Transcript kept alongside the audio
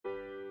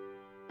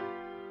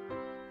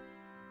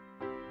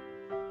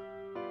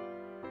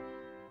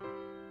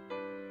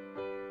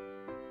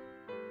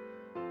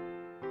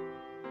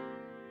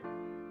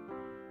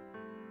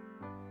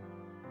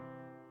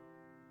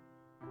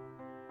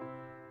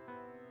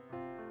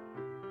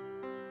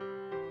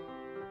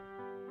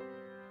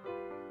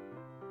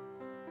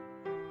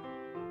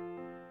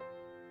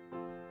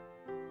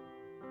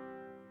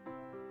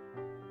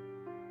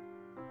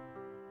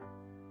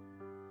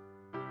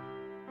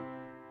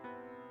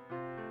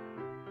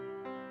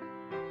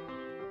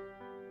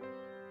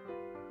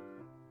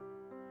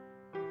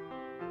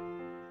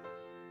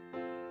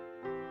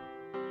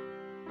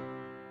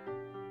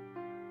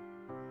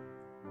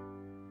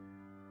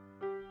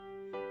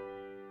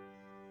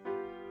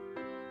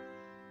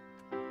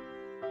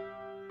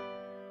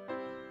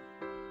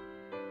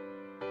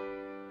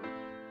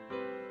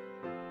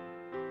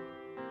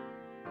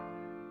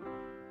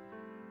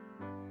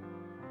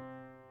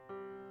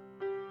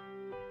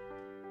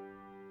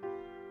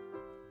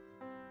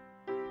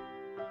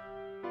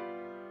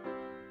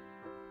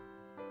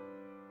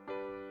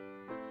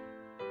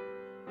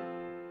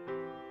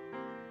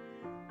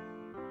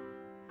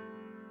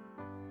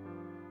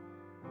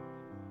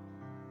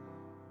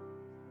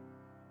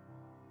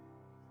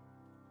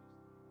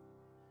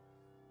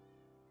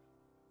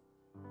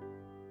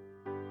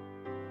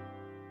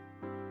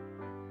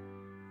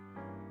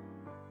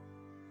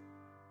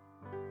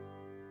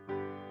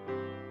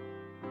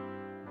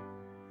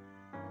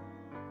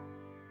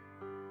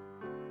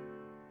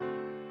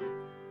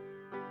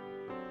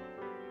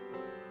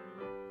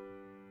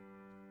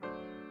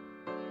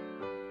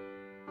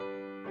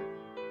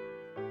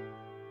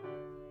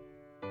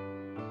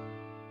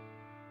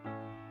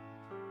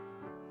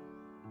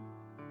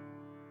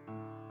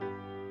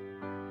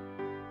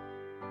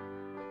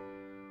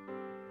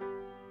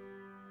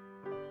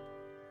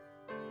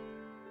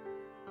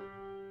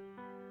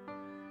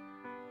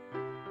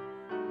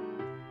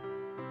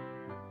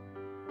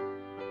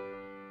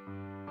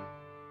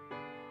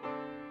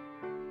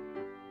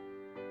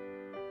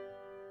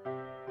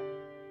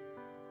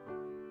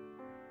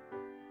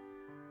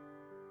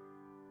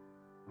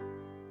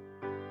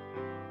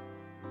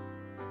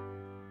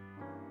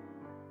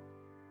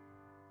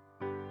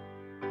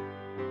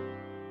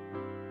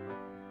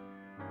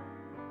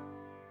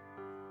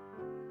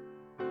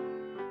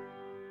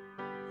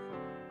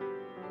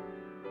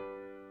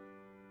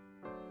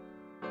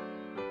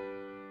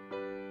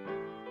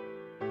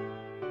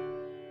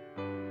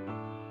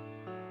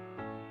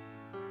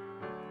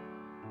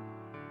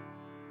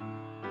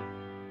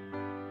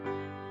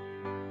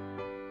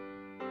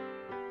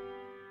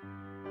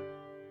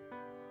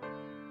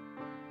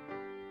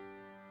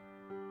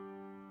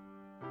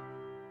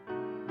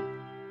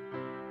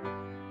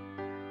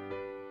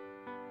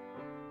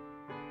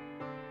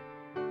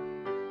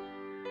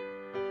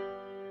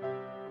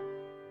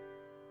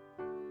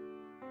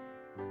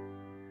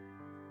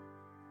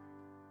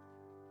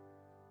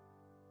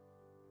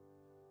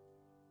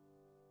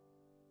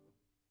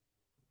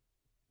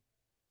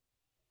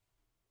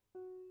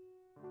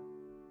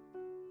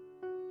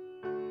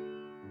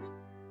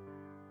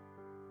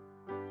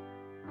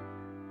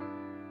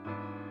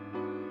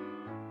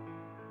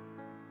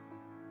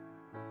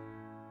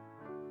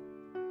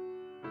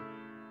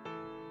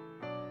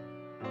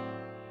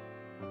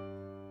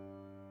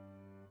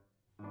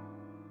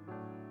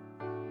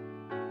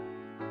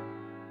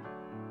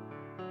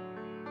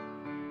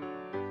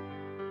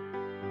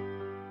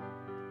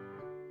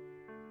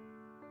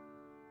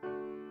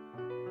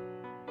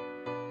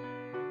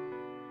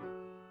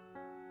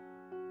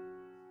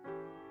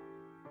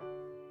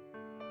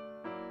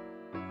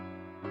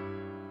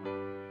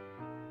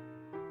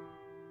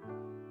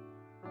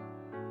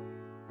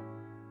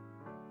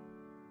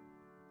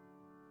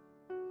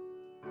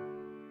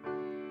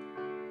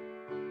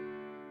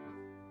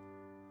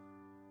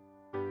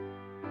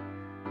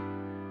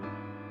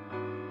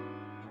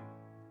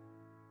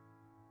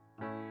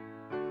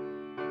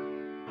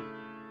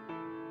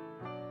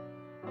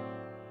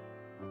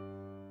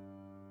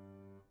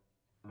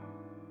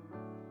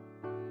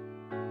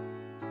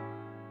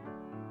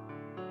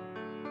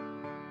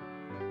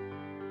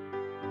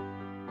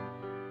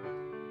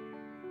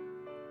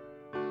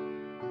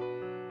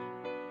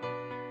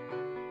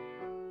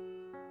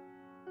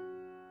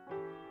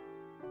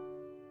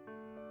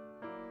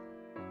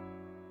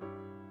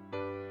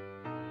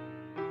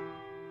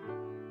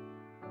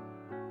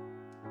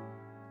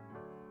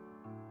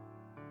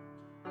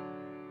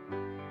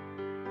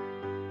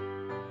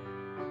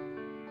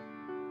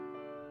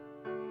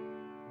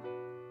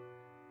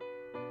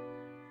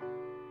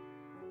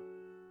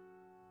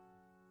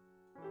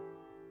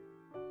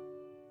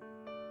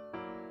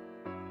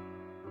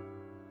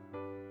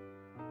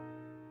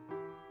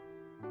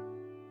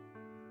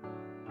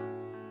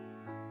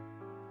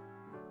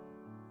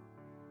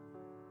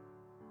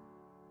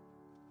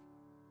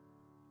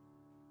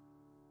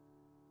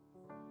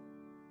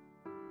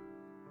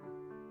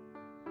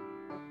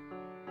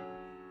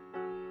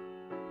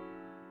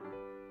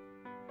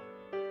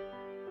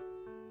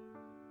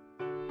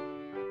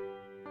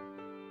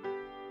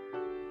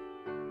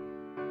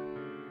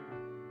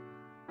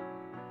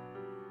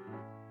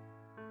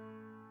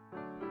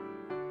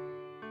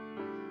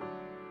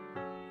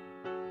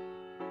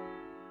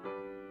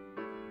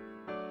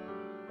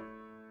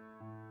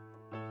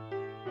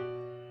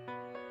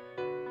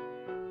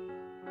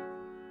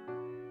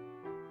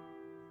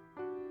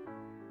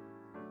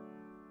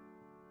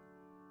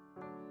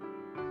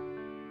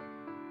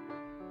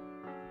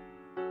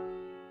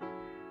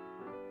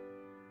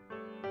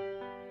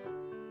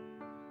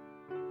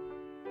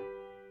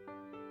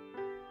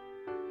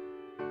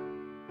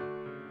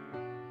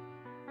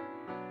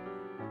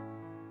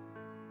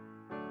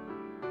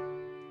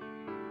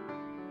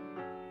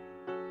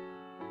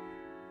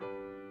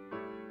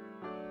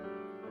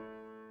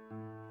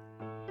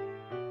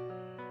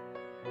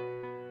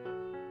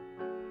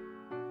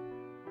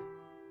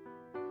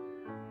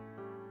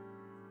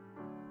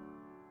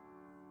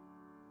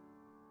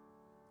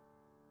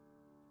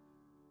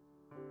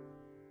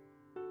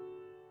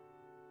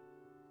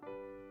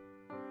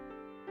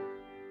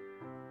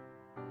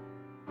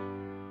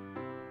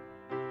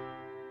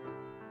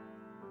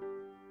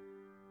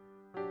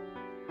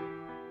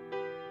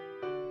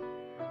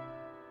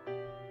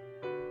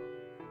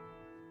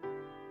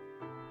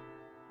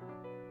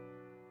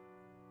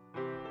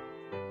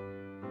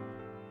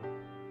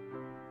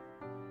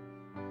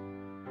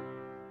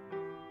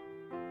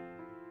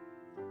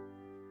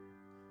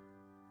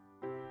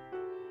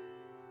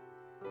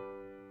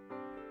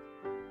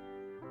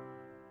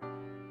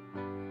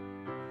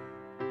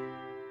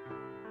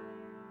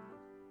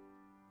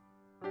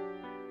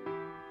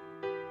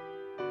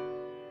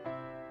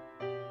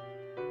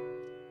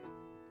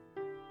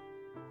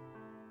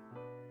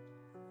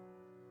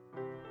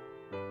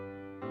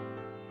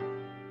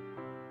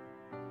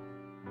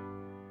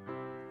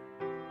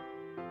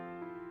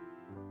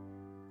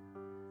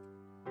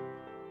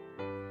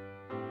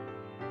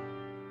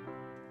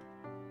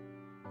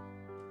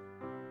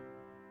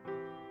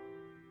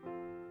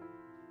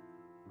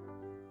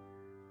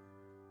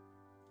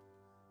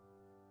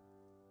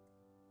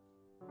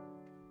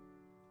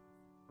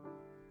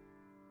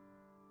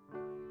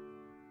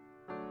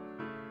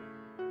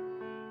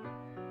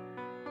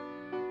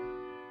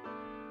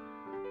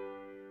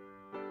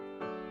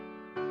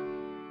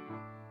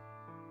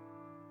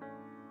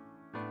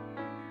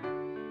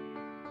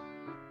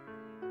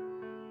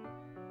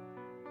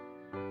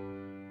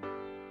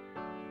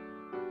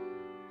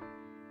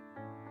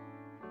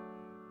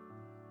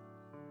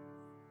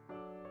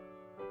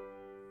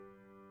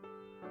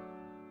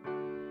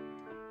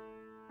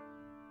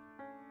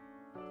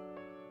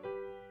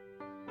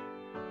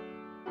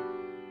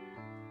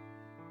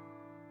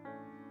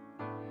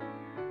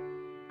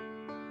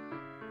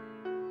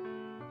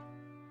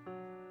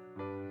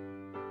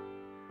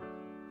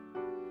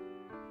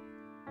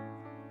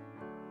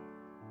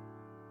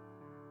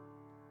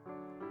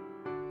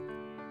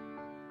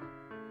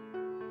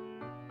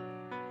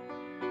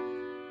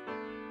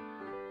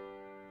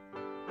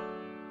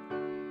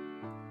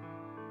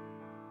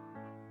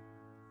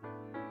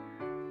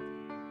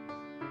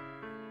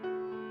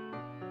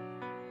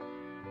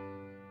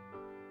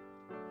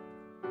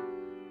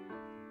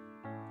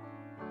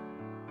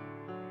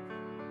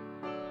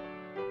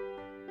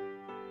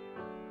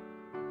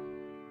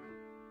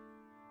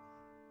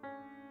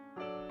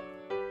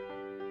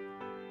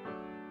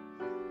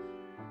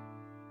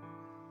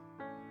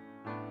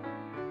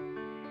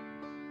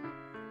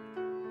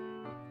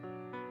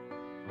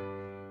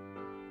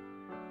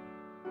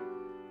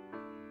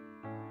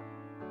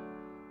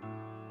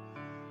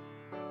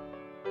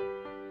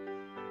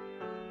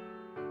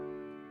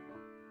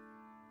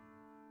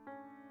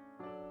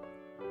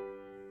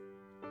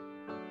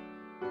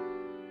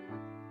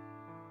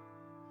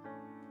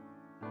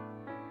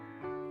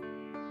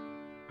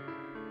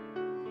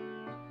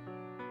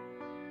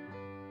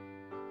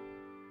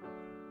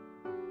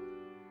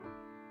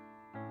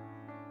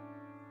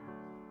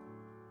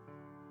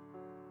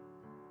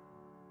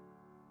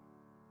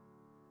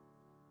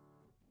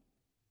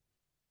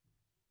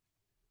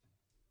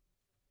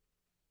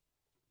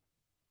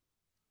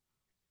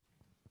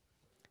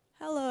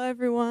Hello,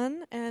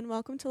 everyone, and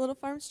welcome to Little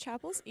Farms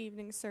Chapel's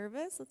evening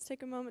service. Let's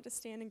take a moment to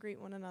stand and greet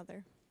one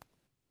another.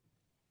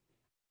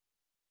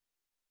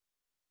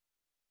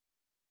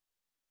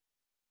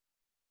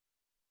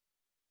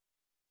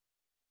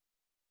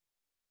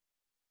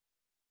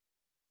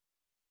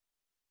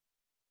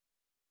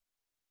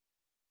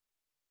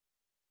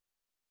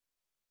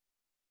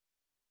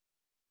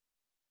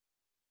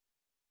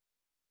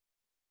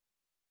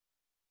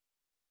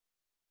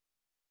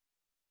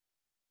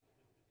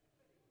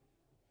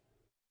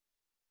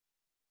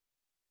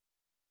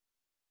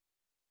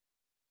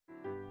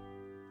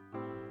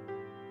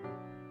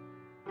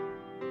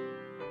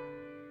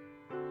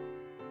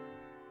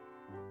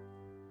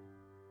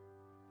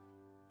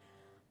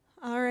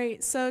 All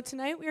right, so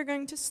tonight we are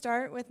going to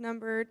start with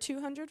number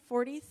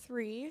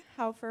 243,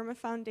 How Firm a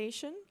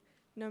Foundation,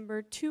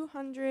 number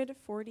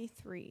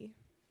 243.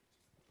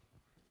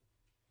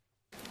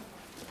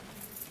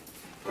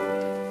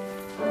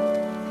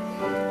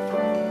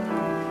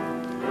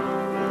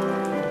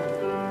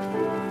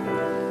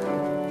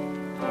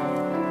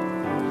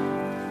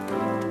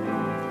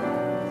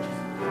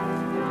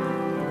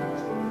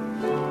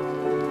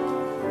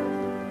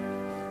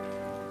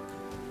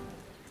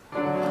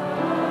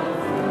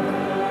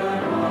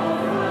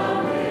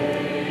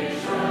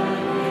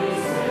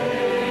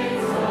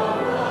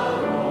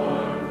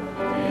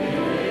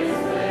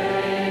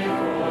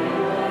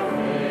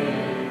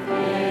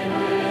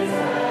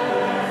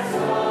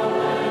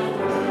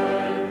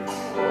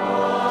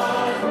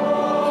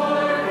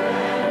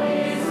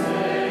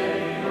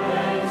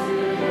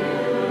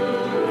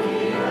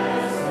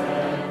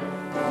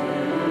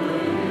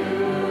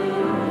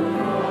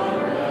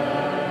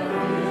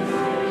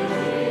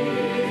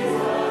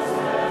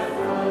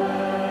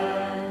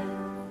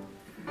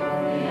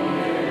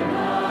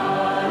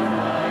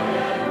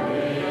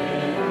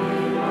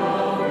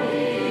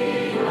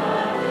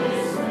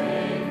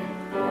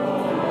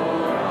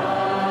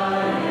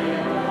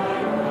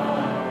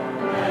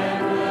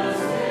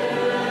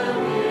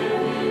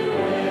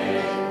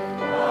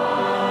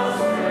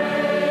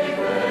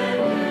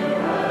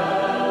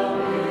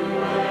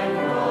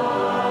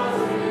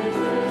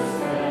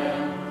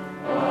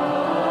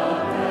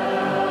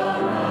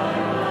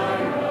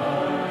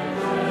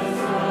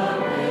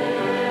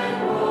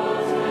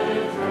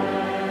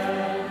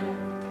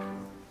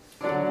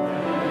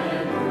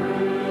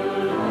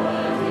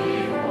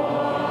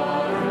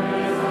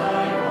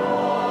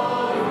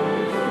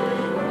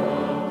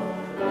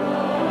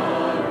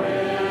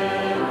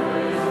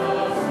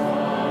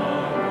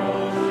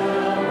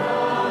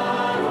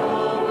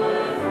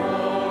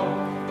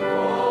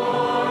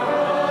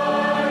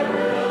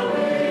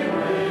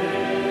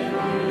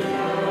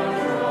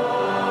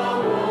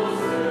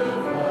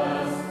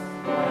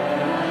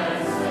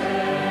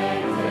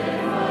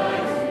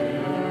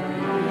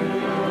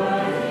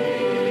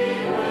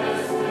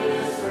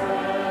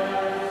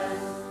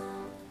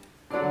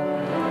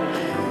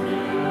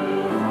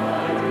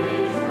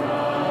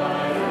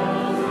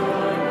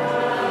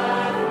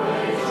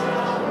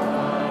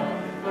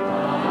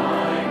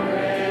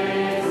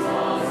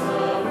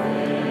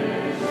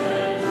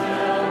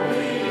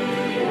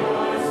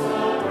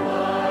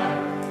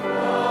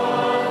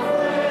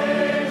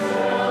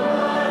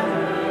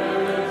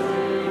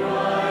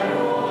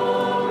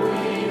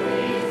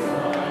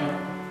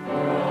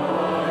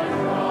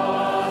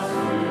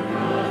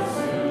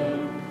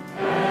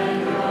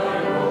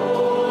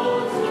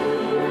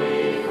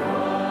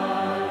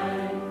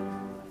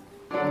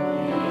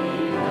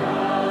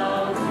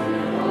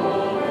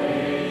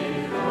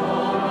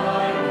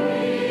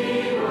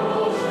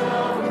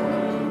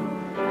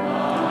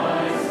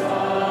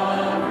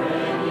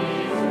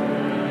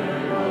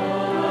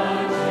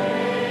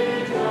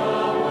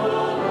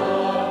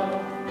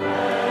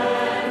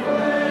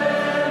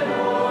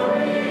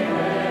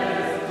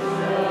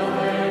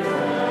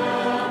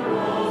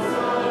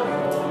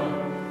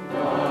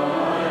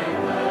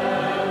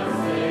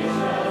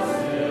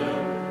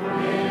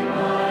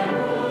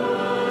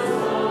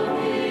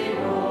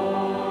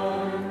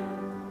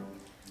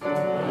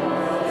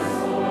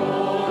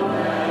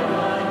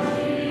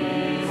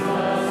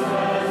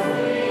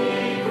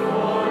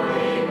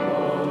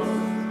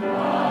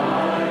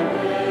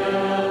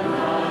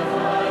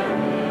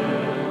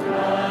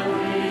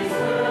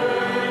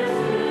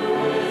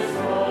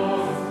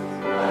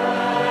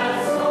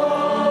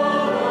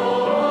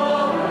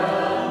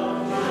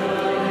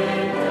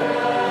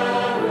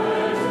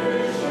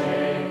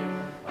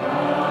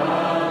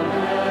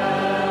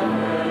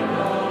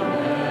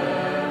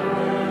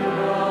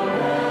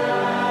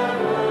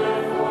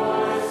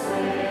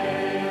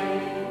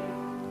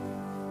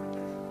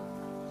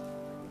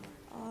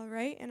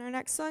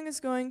 Next song is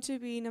going to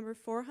be number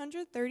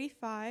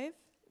 435,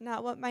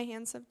 Not What My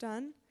Hands Have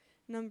Done,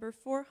 number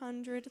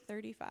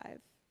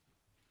 435.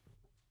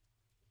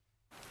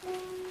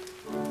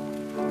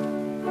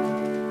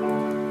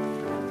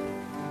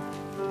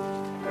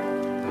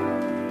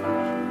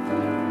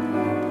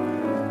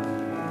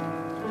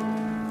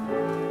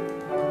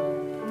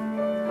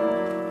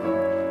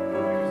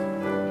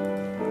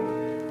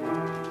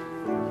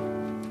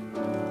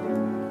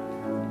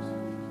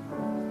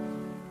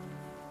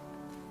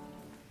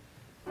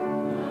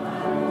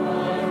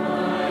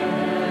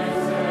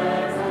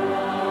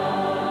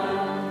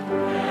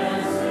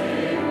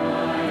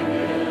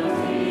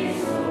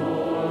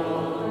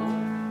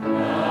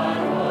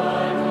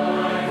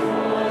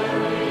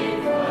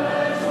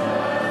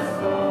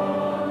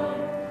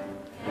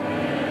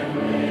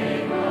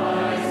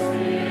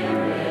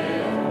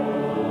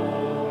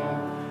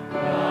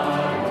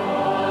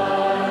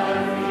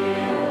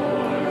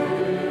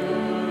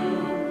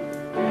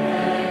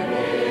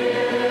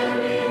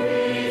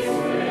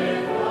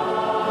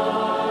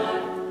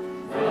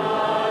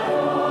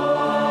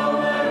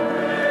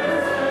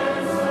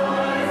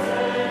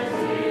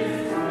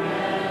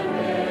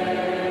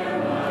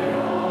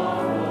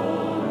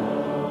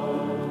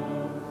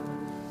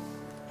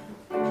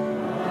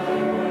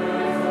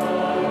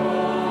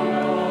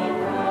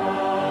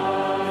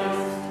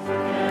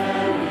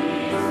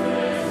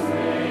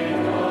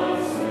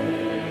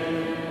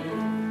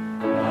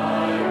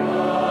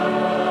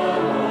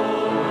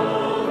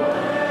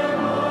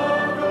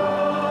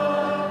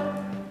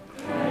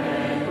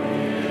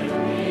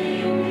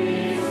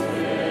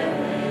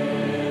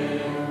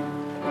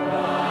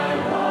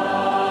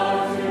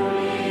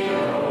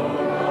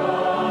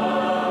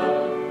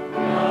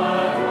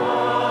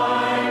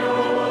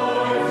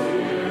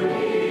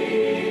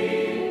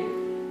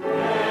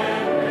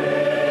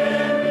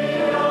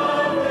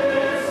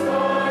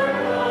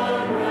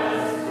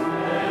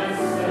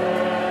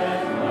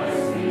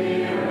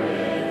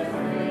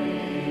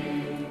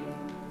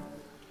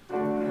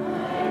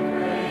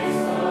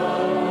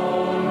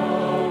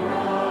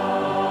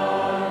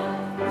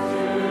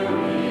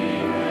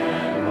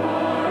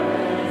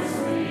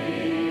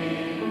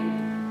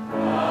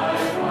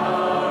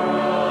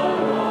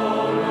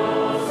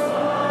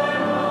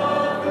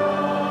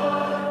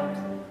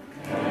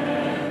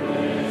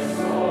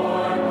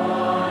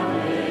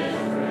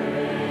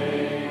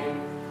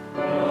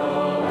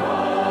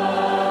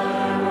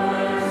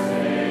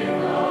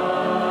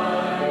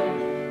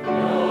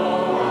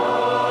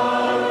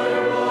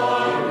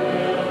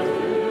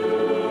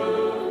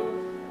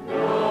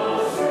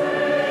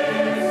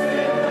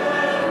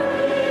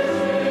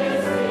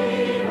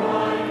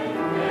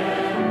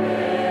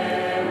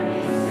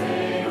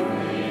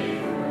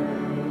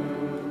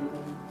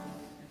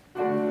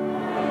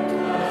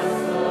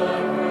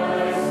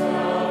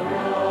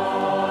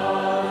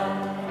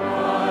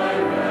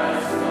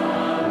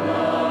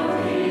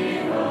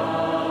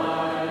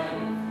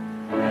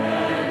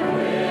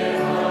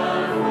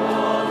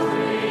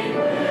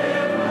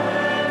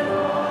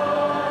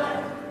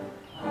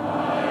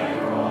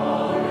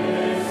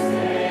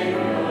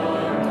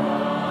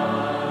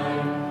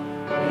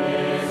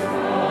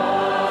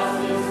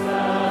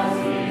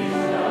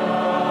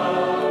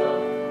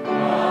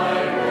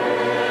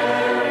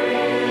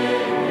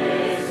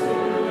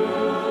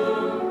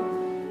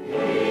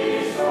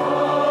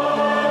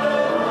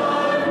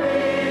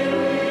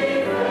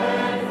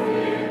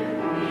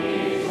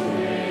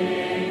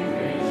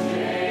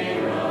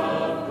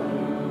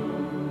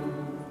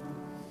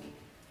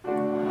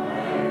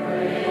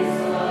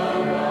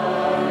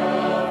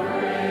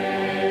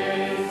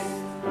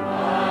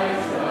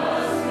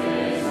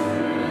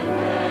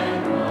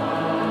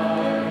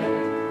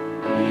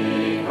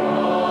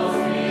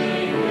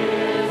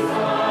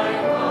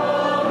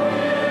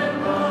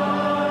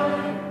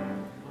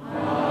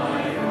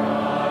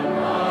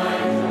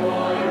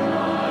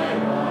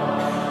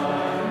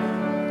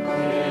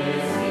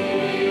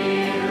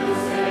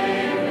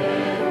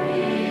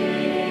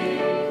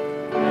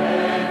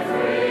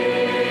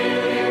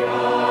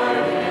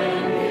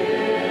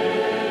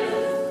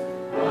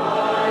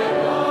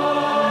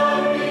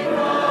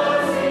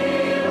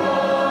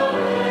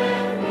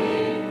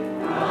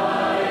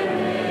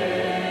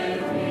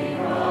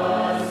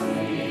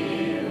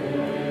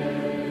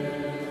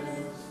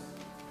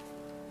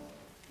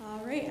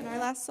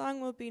 last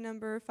song will be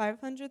number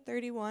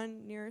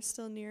 531, Nearer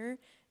Still Nearer.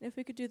 And if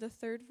we could do the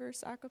third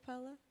verse a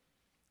cappella,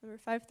 number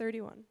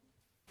 531.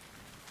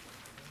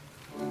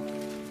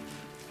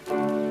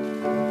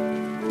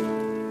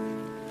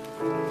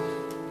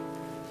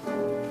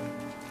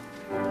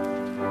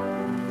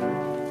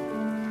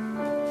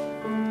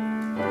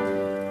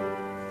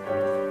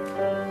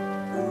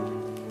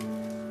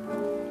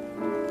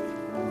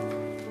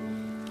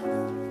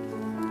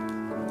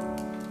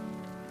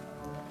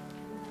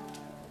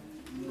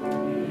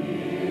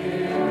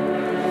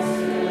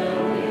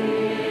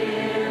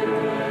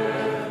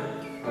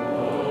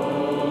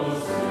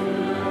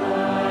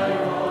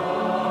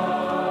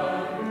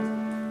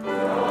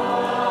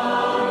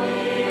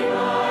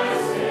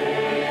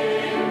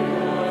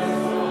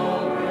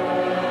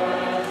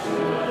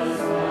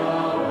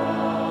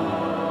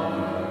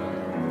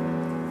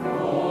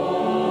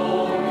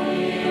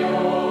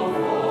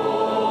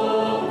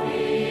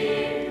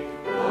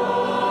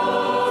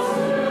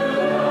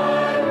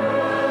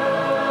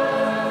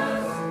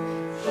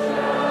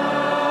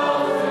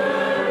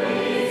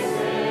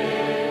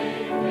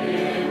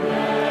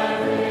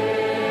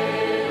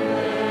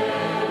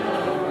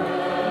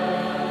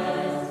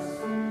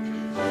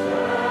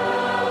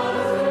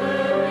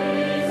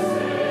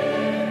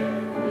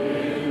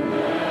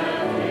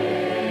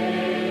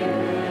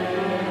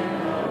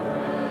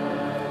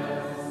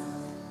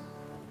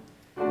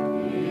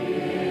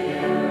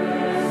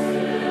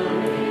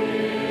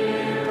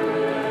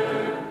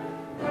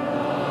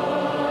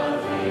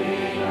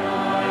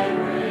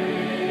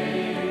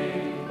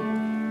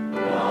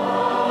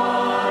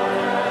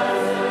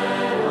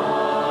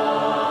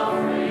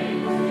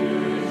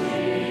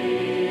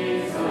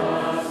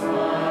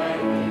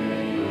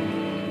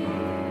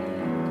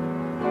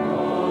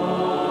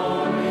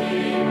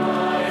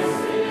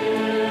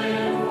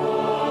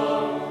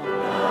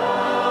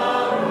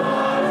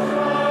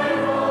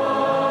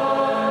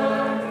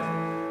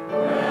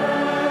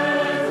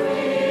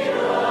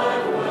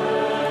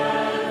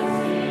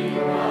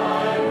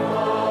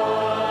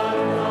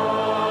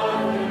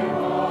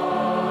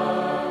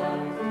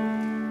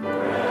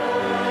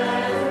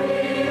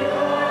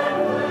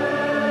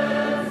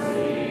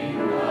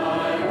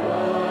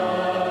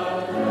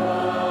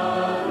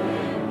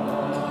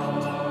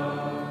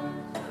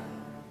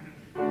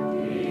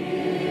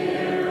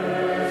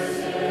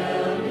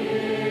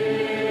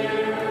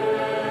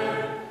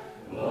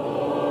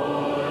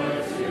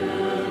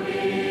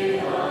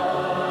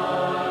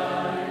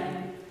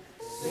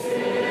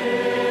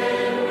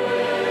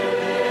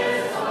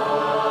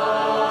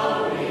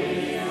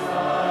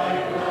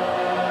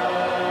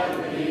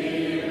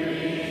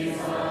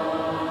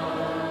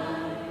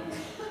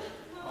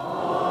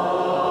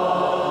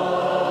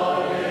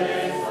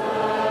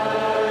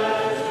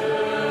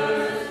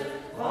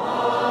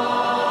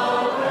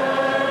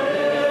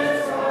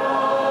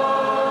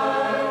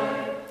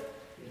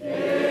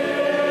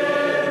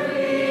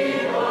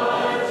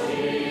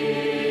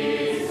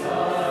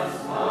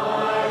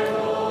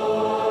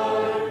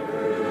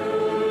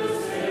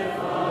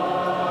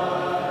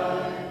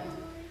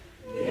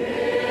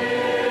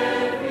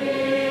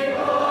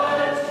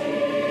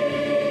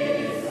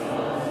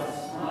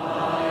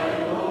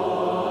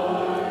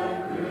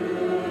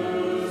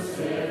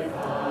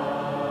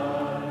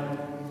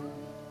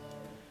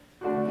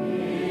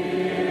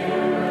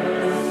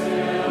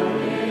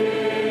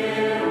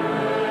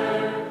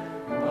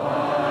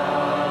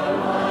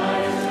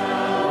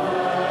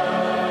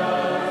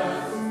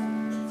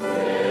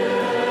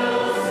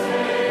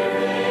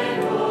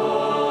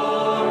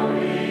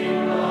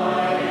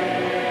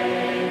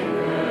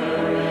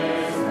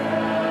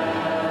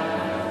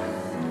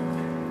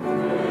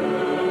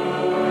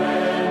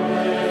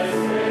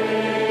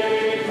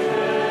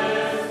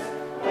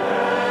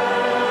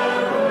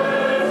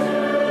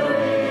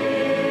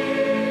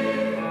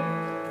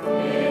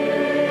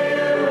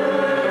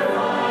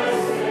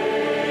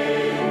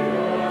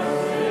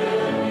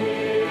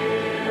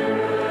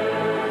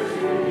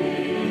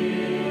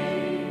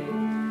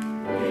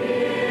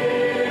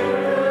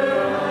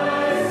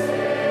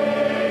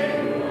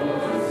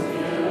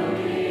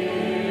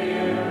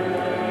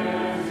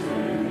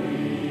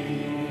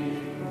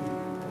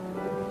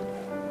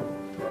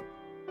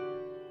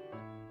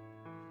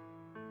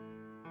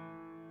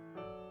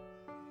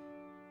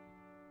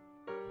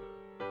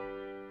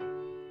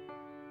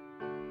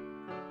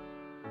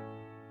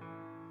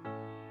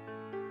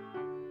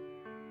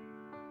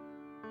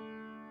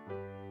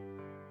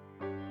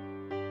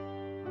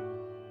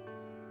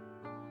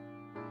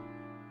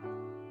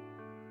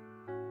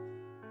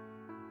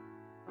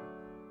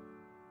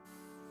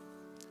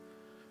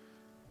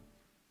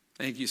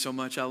 Thank you so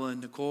much, Ella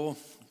and Nicole.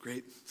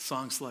 Great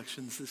song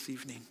selections this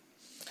evening.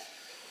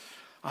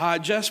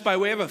 Just by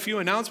way of a few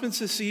announcements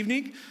this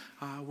evening,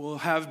 we'll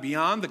have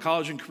Beyond, the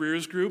College and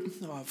Careers group,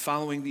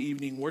 following the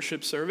evening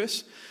worship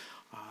service.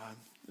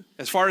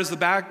 As far as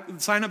the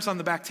sign-ups on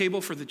the back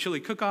table for the chili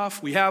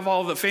cook-off, we have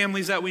all the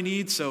families that we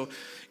need, so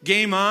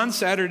game on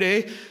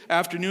Saturday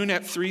afternoon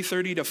at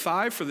 3:30 to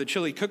 5 for the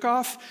chili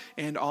cook-off,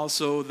 and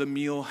also the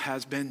meal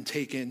has been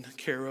taken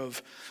care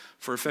of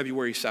for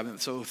February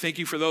 7th. So thank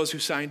you for those who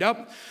signed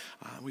up.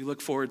 We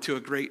look forward to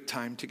a great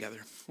time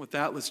together. With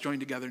that, let's join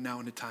together now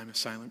in a time of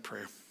silent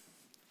prayer.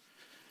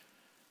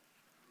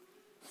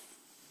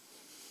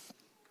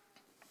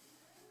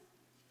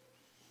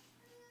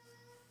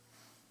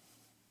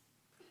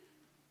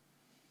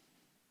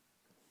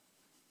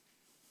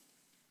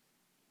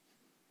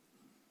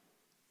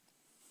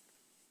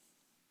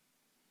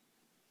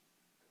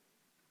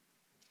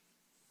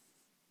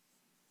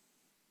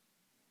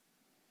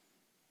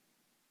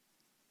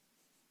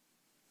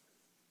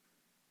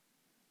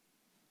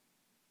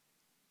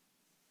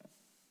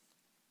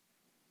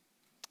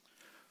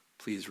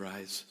 Please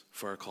rise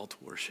for our call to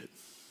worship.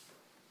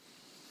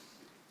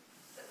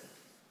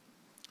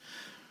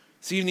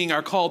 This evening,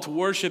 our call to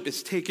worship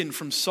is taken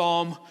from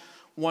Psalm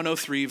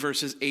 103,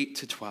 verses 8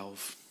 to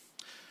 12.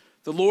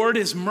 The Lord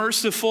is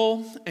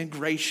merciful and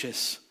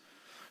gracious,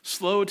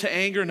 slow to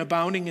anger and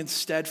abounding in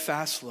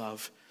steadfast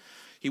love.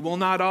 He will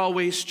not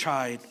always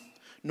chide,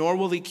 nor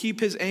will he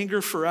keep his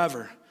anger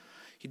forever.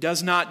 He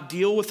does not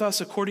deal with us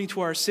according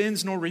to our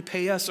sins, nor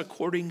repay us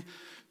according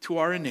to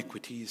our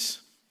iniquities.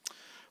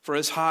 For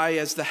as high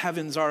as the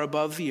heavens are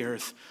above the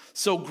earth,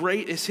 so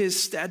great is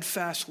his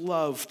steadfast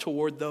love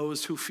toward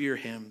those who fear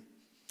him.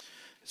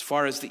 As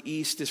far as the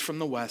east is from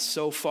the west,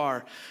 so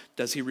far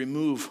does he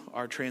remove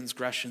our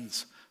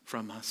transgressions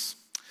from us.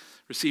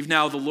 Receive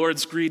now the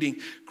Lord's greeting.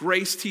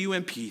 Grace to you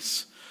and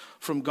peace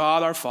from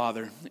God our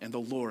Father and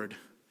the Lord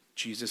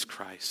Jesus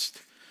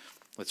Christ.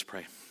 Let's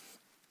pray.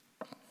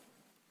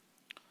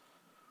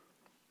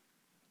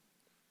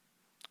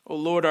 O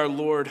Lord, our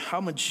Lord, how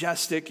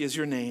majestic is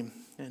your name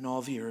in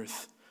all the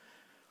earth.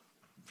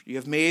 You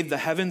have made the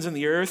heavens and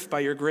the earth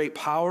by your great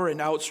power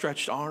and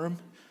outstretched arm.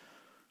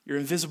 Your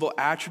invisible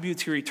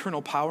attributes, your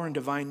eternal power and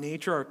divine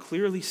nature are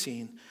clearly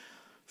seen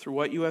through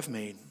what you have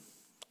made.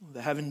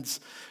 The heavens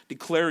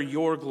declare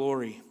your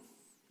glory.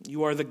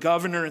 You are the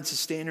governor and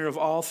sustainer of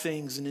all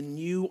things, and in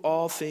you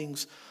all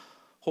things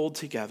hold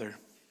together.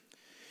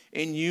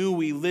 In you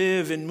we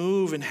live and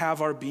move and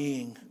have our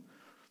being.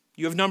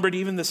 You have numbered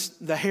even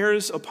the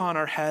hairs upon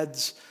our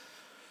heads.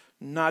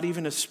 Not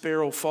even a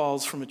sparrow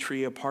falls from a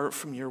tree apart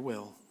from your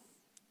will.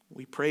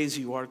 We praise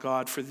you, our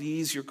God, for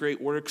these, your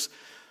great works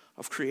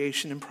of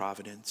creation and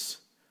providence.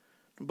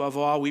 Above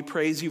all, we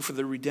praise you for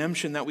the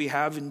redemption that we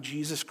have in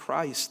Jesus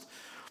Christ.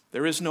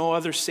 There is no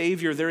other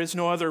Savior. There is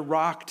no other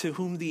rock to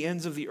whom the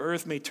ends of the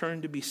earth may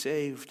turn to be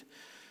saved.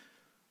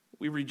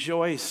 We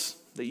rejoice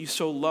that you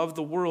so loved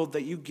the world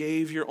that you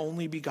gave your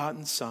only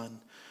begotten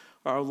Son,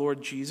 our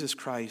Lord Jesus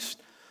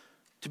Christ,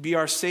 to be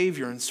our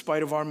Savior in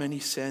spite of our many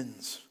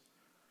sins.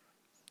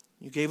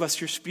 You gave us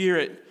your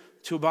Spirit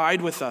to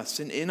abide with us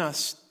and in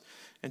us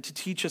and to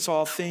teach us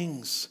all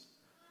things.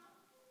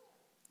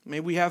 May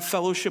we have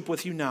fellowship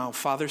with you now,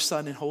 Father,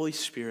 Son, and Holy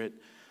Spirit,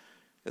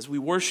 as we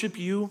worship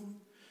you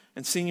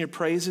and sing your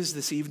praises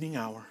this evening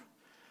hour.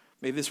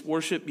 May this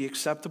worship be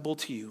acceptable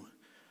to you.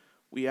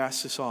 We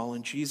ask this all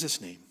in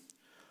Jesus' name,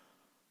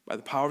 by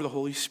the power of the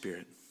Holy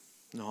Spirit.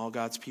 And all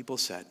God's people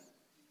said,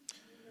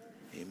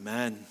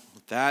 Amen.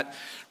 With that,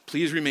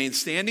 please remain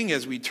standing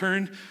as we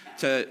turn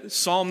to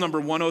Psalm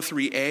number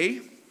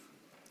 103A.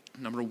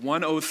 Number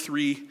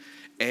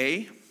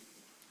 103A.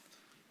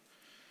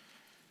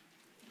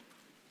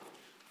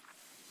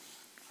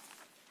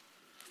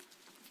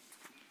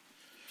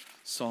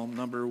 Psalm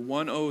number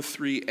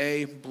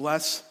 103A.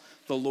 Bless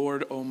the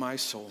Lord, O my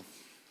soul.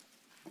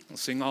 We'll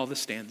sing all the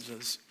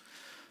stanzas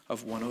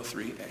of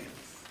 103A.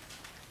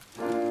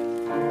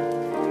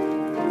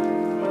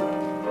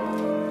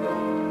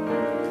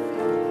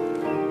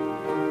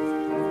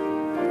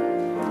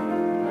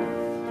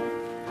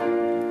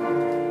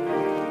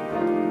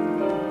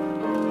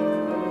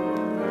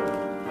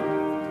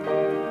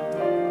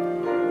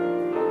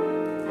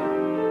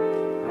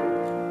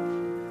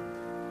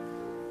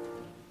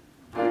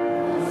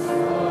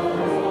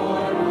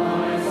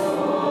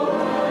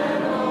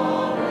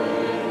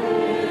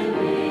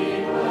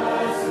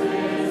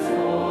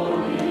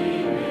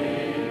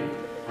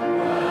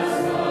 Bless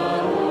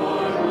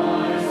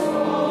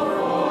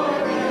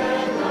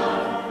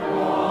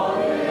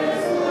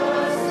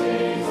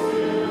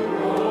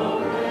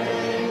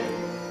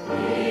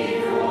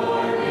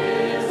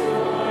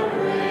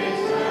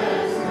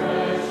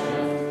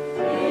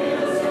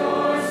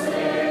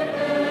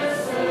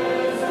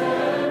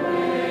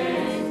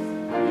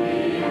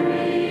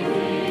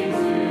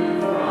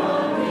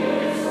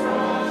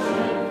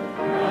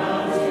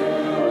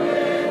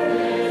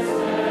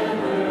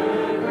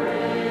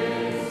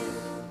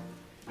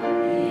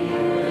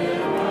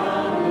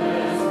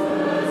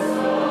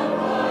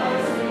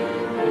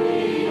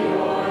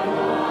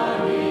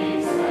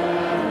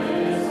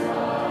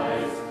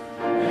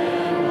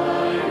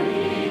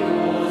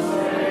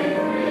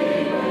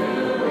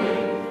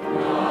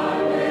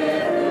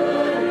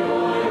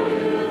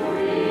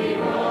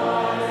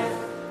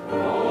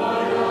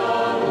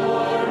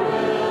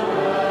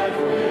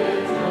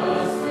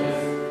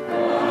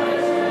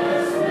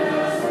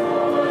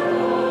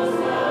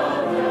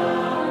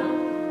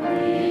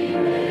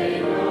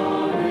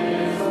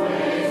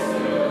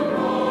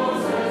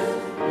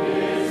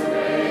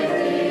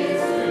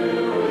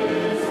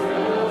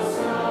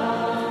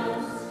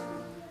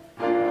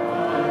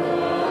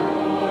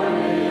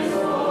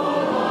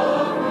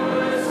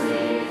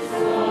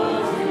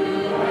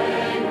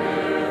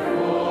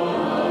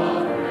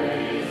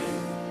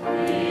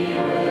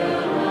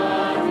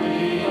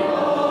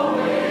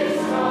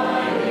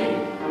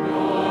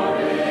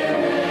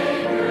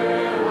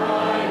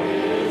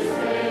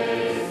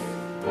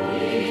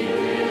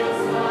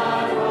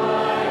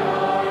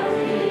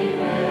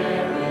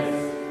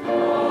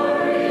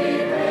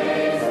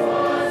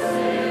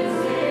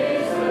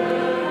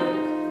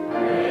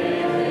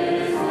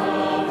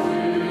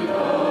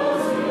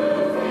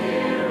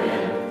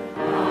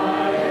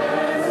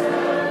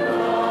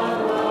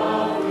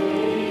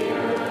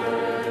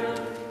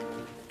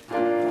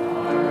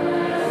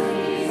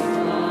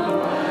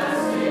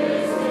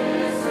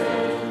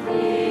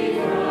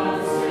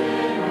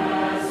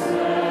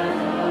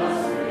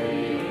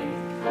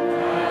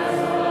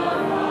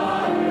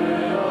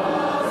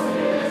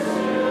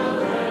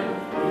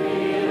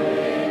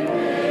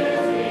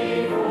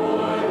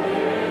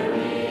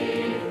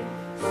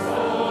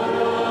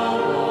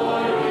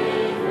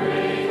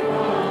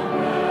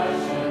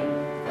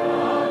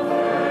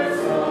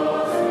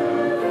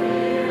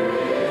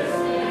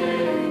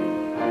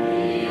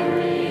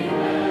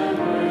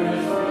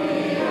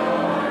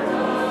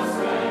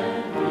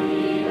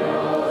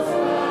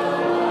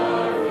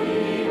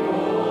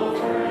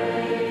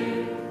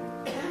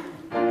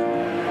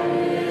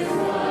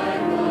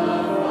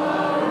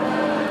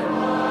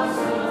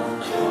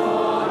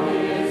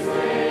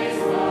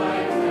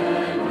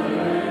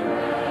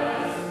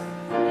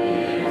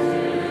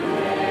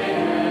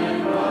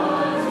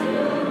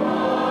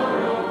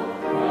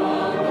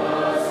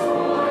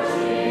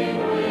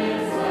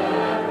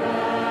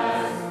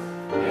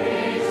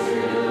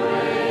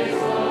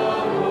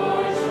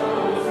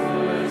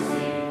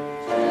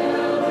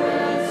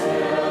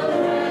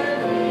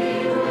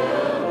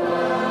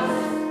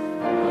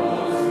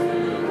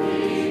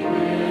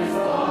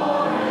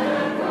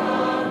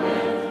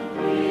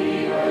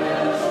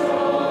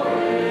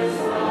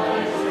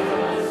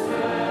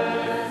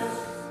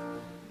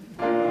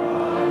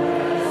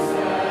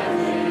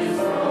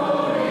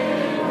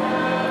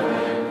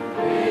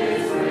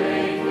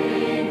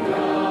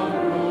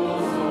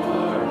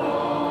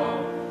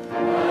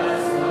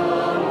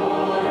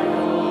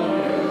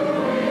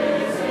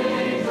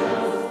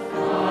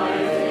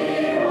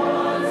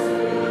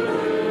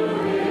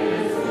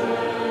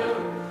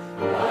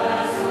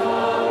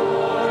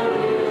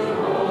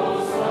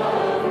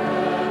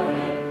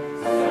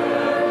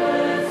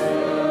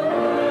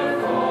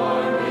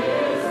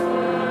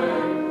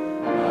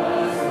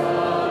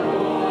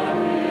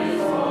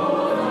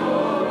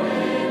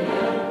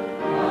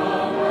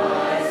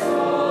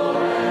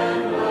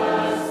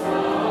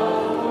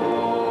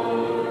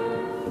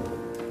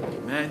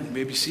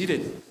may be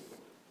seated.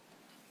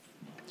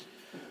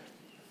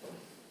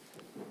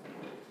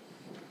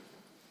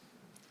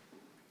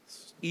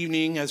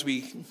 Evening, as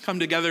we come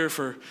together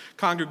for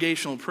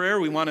congregational prayer,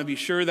 we want to be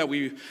sure that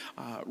we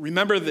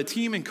remember the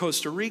team in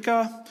Costa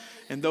Rica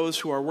and those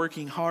who are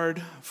working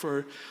hard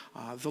for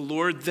the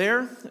Lord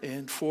there,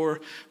 and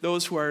for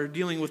those who are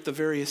dealing with the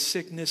various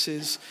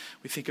sicknesses.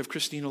 We think of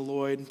Christina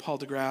Lloyd and Paul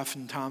DeGraff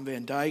and Tom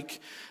Van Dyke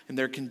and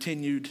their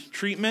continued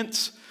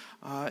treatments,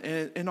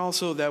 and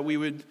also that we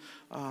would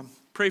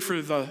pray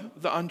for the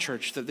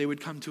unchurched, that they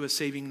would come to a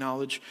saving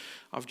knowledge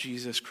of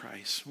Jesus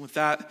Christ. With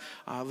that,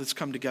 let's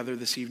come together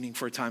this evening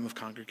for a time of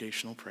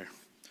congregational prayer.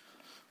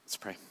 Let's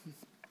pray.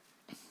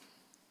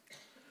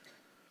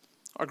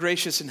 Our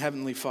gracious and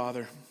heavenly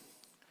Father,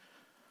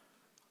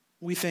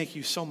 we thank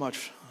you so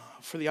much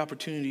for the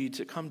opportunity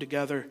to come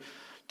together,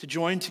 to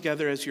join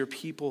together as your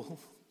people,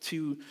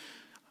 to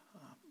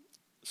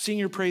sing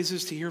your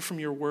praises, to hear from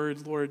your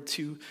word, Lord,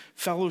 to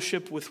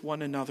fellowship with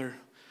one another.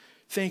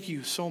 Thank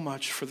you so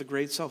much for the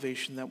great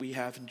salvation that we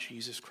have in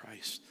Jesus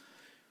Christ.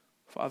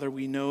 Father,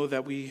 we know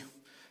that we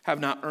have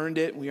not earned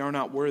it, we are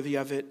not worthy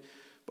of it,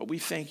 but we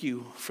thank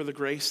you for the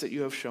grace that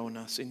you have shown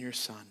us in your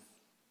Son.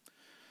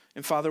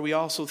 And Father, we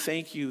also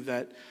thank you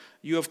that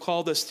you have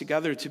called us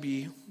together to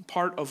be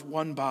part of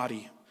one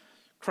body,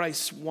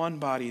 Christ's one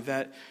body,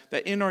 that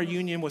in our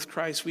union with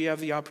Christ, we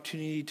have the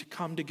opportunity to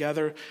come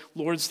together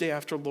Lord's Day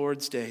after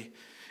Lord's Day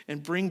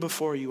and bring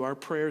before you our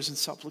prayers and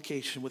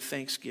supplication with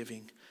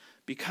thanksgiving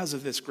because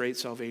of this great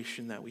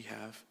salvation that we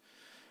have.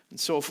 And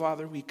so,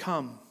 Father, we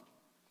come.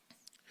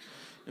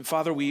 And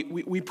Father,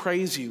 we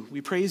praise you.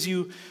 We praise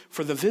you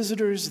for the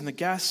visitors and the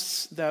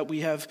guests that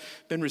we have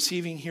been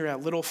receiving here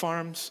at Little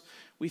Farms.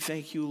 We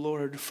thank you,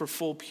 Lord, for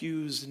full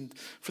pews and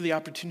for the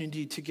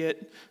opportunity to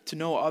get to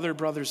know other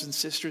brothers and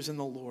sisters in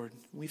the Lord.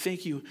 We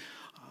thank you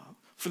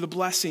for the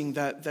blessing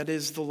that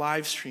is the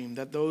live stream,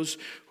 that those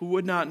who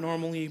would not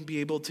normally be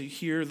able to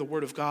hear the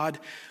word of God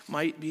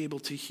might be able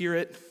to hear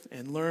it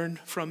and learn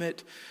from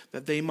it,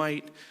 that they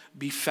might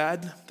be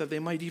fed, that they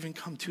might even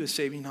come to a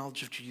saving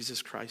knowledge of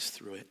Jesus Christ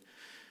through it.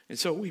 And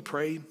so we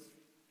pray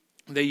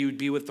that you would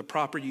be with the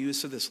proper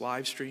use of this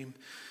live stream,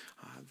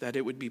 that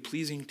it would be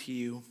pleasing to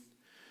you.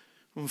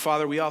 And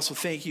Father, we also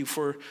thank you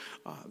for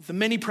the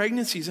many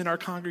pregnancies in our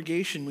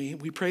congregation.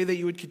 We pray that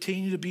you would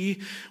continue to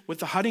be with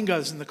the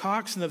Huttingas and the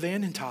Cox and the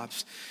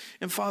Vandentops.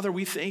 And Father,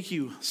 we thank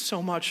you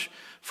so much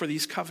for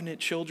these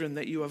covenant children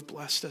that you have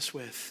blessed us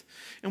with.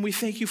 And we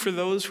thank you for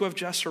those who have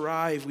just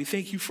arrived. We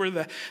thank you for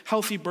the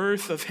healthy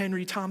birth of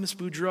Henry Thomas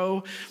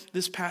Boudreau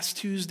this past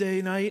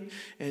Tuesday night.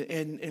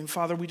 And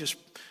Father, we just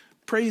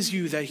praise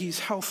you that he's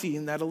healthy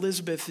and that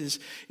Elizabeth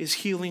is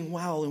healing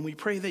well. And we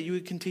pray that you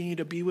would continue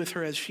to be with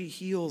her as she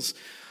heals.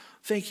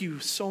 Thank you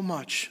so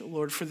much,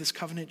 Lord, for this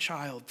covenant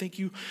child. Thank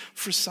you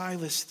for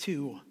Silas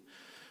too.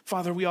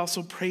 Father, we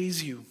also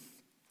praise you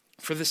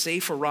for the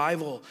safe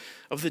arrival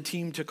of the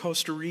team to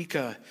Costa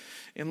Rica.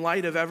 In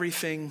light of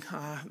everything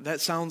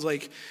that sounds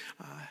like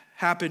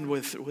happened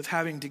with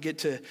having to get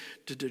to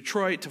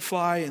Detroit to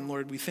fly. And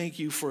Lord, we thank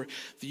you for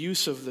the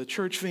use of the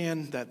church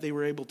van, that they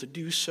were able to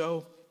do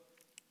so.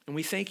 And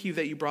we thank you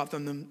that you brought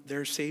them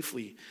there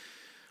safely.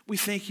 We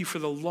thank you for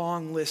the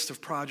long list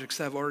of projects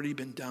that have already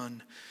been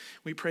done.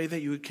 We pray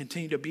that you would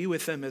continue to be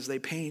with them as they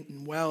paint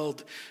and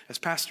weld, as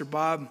Pastor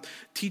Bob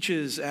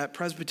teaches at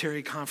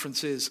presbytery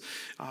conferences,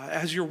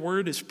 as your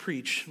word is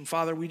preached. And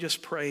Father, we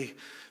just pray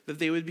that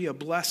they would be a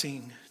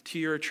blessing to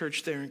your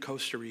church there in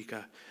Costa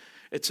Rica.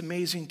 It's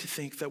amazing to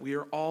think that we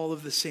are all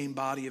of the same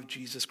body of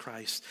Jesus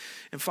Christ.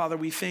 And Father,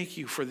 we thank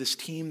you for this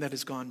team that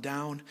has gone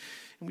down,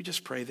 and we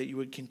just pray that you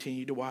would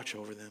continue to watch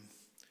over them.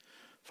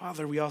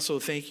 Father, we also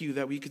thank you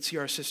that we could see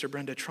our sister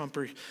Brenda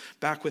Trumper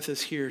back with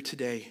us here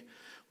today.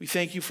 We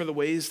thank you for the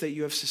ways that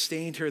you have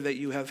sustained her, that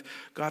you have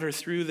got her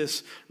through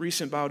this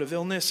recent bout of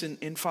illness.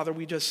 And Father,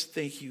 we just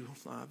thank you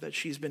that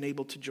she's been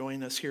able to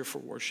join us here for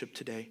worship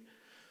today.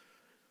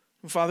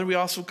 And Father, we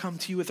also come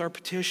to you with our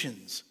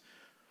petitions.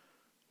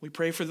 We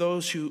pray for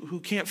those who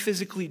can't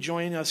physically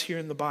join us here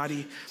in the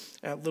body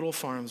at Little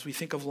Farms. We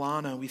think of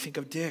Lana, we think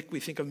of Dick,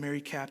 we think of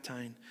Mary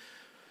Captine.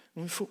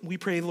 We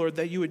pray, Lord,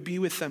 that you would be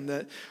with them,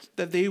 that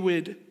they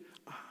would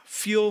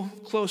feel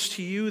close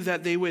to you,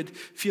 that they would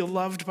feel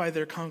loved by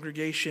their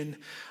congregation,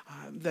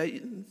 that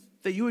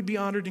you would be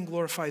honored and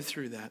glorified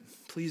through that.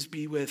 Please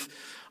be with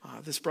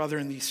this brother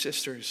and these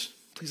sisters.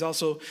 Please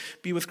also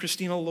be with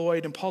Christina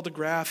Lloyd and Paul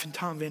DeGraff and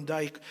Tom Van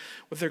Dyke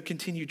with their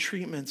continued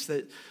treatments,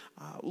 that,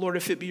 Lord,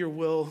 if it be your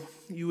will,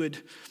 you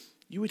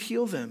would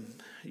heal them.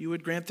 You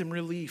would grant them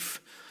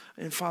relief.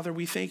 And Father,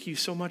 we thank you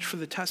so much for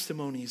the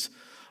testimonies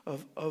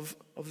of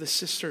the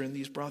sister and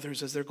these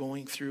brothers as they're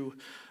going through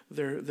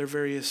their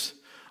various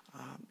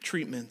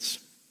treatments.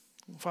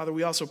 Father,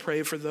 we also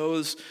pray for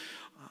those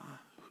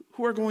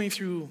who are going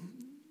through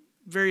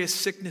various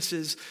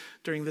sicknesses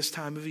during this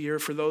time of year,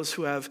 for those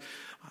who have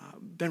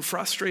been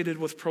frustrated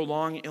with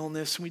prolonged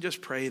illness. We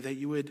just pray that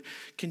you would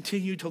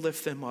continue to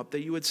lift them up,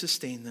 that you would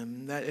sustain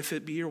them, that if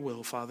it be your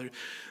will, Father,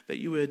 that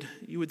you would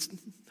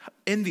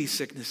end these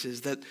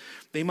sicknesses, that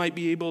they might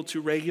be able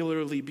to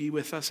regularly be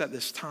with us at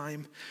this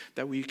time,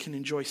 that we can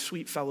enjoy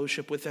sweet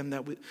fellowship with them,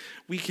 that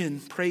we can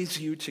praise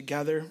you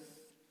together.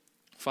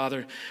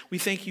 Father, we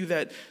thank you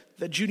that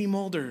Judy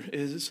Mulder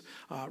is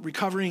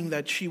recovering,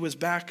 that she was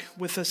back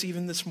with us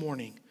even this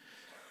morning.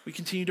 We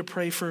continue to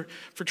pray for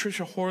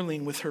Tricia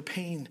Horling with her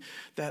pain,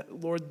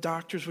 that, Lord,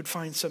 doctors would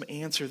find some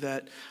answer,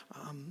 that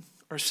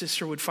our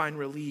sister would find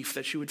relief,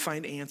 that she would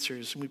find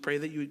answers. And we pray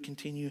that you would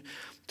continue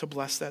to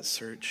bless that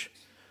search.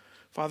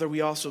 Father,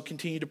 we also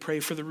continue to pray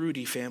for the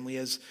Rudy family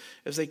as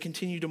they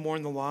continue to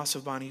mourn the loss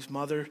of Bonnie's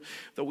mother,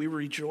 that we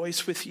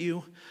rejoice with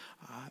you,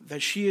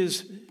 that she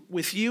is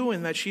with you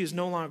and that she is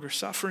no longer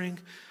suffering.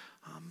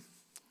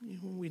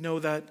 We know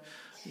that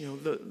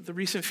the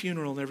recent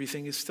funeral and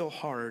everything is still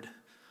hard.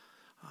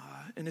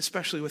 And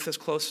especially with as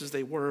close as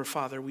they were,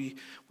 Father, we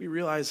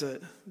realize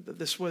that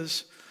this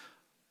was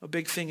a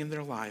big thing in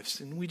their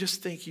lives. And we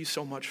just thank you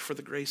so much for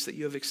the grace that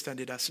you have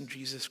extended us in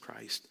Jesus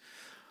Christ.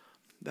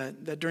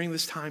 That during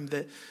this time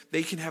that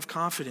they can have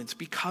confidence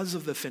because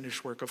of the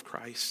finished work of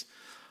Christ.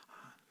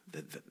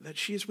 That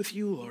she is with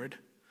you, Lord.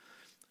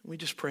 We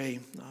just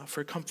pray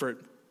for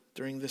comfort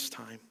during this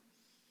time.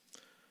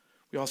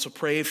 We also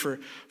pray for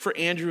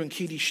Andrew and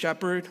Katie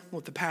Shepard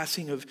with the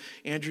passing of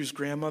Andrew's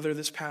grandmother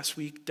this past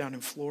week down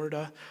in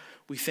Florida.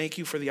 We thank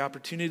you for the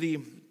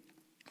opportunity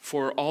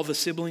for all the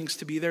siblings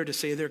to be there to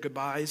say their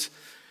goodbyes,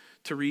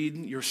 to read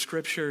your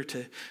scripture,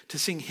 to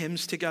sing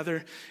hymns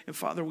together. And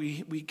Father,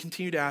 we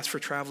continue to ask for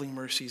traveling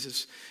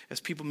mercies as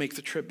people make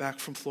the trip back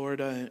from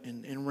Florida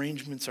and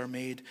arrangements are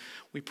made.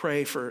 We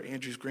pray for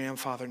Andrew's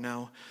grandfather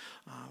now,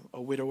 a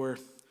widower,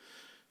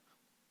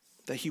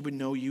 that he would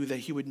know you, that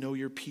he would know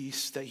your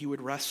peace, that he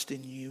would rest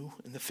in you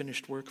in the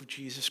finished work of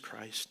Jesus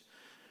Christ.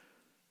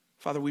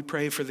 Father, we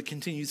pray for the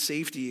continued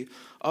safety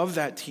of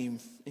that team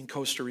in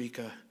Costa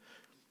Rica,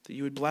 that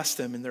you would bless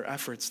them in their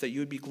efforts, that you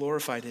would be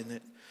glorified in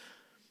it,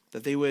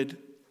 that they would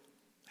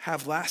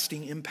have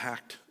lasting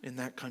impact in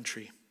that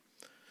country.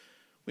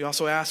 We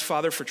also ask,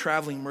 Father, for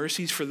traveling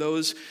mercies for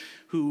those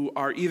who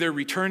are either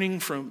returning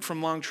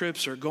from long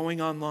trips or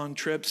going on long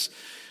trips.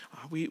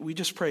 We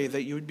just pray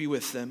that you would be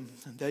with them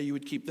and that you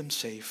would keep them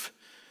safe.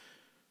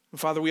 And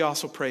Father, we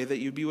also pray that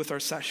you'd be with our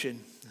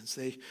session as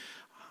they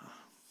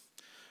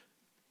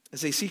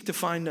seek to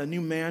find a new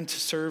man to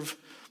serve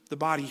the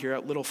body here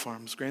at Little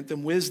Farms. Grant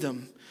them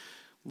wisdom.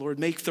 Lord,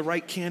 make the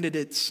right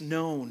candidates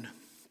known.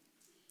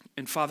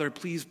 And Father,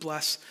 please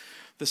bless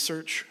the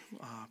search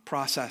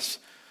process,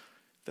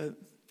 that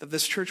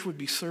this church would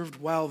be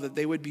served well, that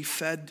they would be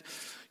fed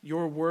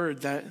your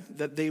word,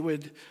 that they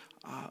would,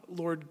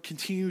 Lord,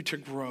 continue to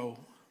grow.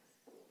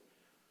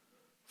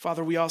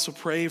 Father, we also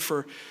pray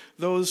for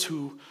those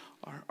who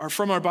are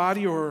from our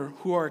body or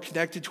who are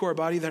connected to our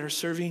body that are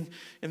serving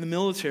in the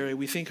military.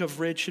 We think of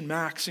Rich and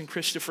Max and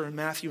Christopher and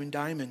Matthew and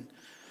Diamond.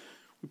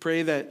 We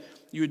pray that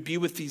you would be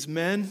with these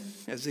men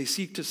as they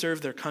seek to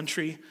serve their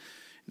country,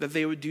 that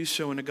they would do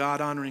so in a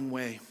God-honoring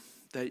way,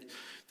 that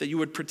you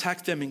would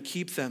protect them and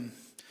keep them,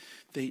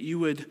 that you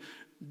would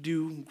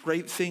do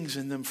great things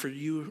in them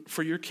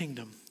for your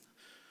kingdom.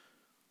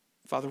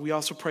 Father, we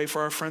also pray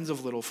for our friends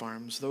of Little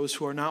Farms, those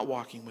who are not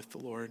walking with the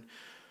Lord.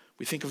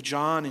 We think of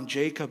John and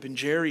Jacob and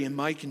Jerry and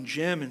Mike and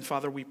Jim, and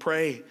Father, we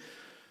pray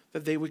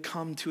that they would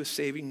come to a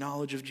saving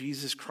knowledge of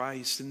Jesus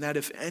Christ, and that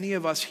if any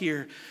of us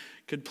here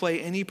could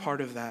play any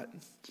part of that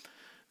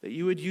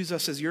you would use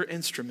us as your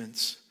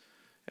instruments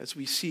as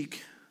we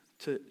seek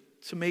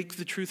to make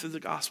the truth of the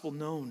gospel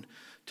known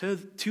to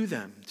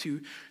them,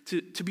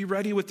 to be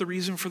ready with the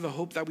reason for the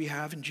hope that we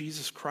have in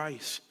Jesus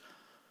Christ.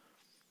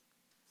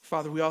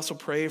 Father, we also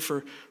pray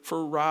for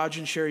Raj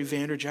and Sherry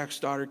Vanderjack's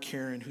daughter,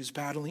 Karen, who's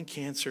battling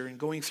cancer and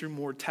going through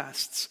more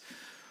tests.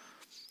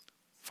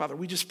 Father,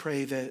 we just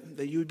pray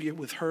that you would be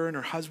with her and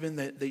her husband,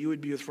 that you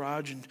would be with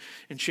Raj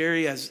and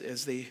Sherry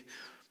as they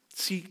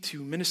seek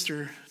to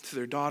minister to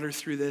their daughter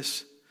through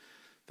this,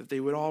 that they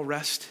would all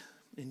rest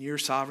in your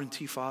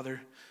sovereignty,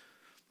 Father,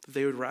 that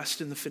they would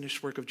rest in the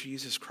finished work of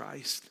Jesus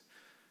Christ.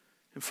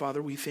 And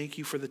Father, we thank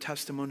you for the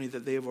testimony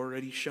that they have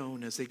already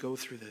shown as they go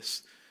through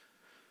this.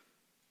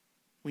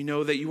 We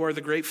know that you are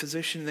the great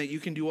physician, that you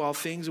can do all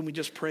things, and we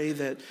just pray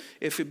that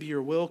if it be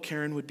your will,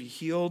 Karen would be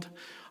healed,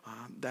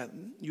 that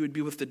you would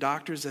be with the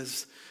doctors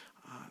as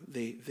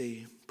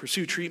they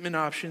pursue treatment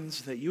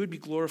options, that you would be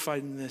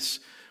glorified in this,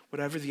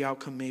 whatever the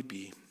outcome may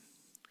be.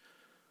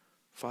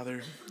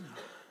 Father,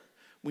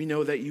 we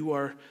know that you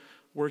are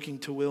working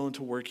to will and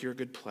to work your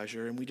good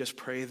pleasure, and we just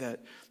pray that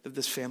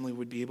this family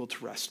would be able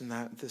to rest in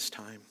that at this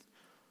time.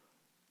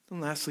 And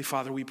lastly,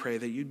 Father, we pray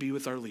that you'd be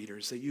with our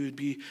leaders, that you would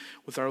be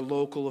with our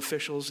local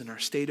officials and our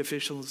state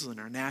officials and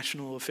our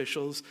national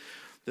officials,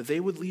 that they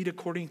would lead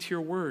according to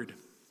your word.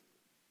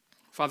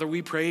 Father,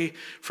 we pray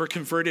for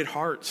converted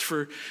hearts,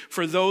 for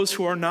those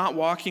who are not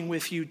walking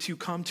with you to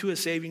come to a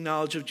saving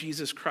knowledge of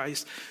Jesus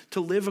Christ, to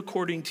live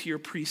according to your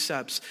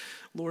precepts,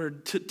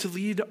 Lord, to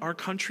lead our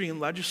country and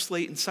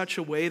legislate in such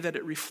a way that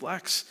it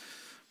reflects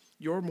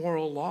your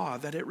moral law,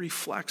 that it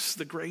reflects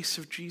the grace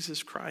of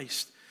Jesus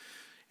Christ.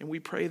 And we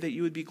pray that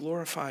you would be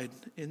glorified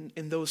in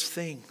those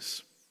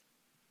things.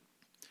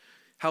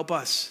 Help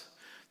us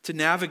to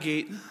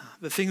navigate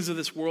the things of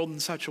this world in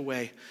such a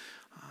way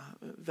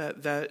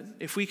that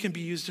if we can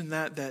be used in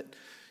that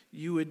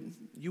you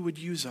would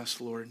use us,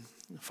 Lord.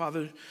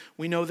 Father,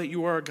 we know that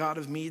you are a God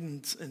of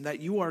means and that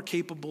you are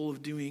capable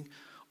of doing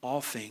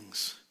all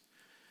things.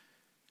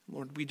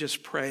 Lord, we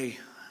just pray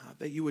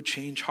that you would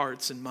change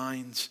hearts and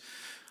minds,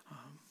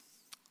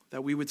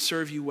 that we would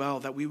serve you well,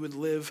 that we would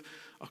live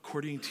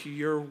according to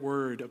your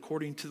word,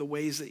 according to the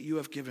ways that you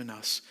have given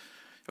us,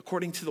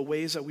 according to the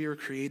ways that we were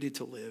created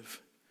to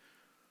live.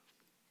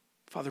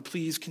 Father,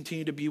 please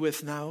continue to be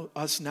with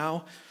us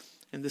now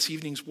in this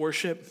evening's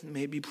worship.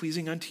 May it be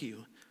pleasing unto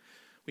you.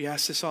 We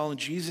ask this all in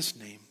Jesus'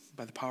 name,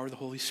 by the power of the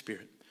Holy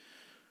Spirit.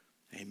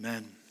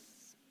 Amen.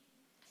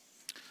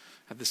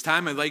 At this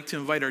time, I'd like to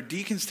invite our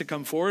deacons to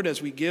come forward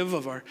as we give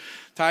of our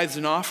tithes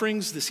and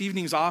offerings. This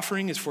evening's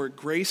offering is for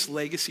Grace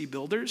Legacy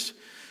Builders.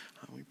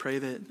 We pray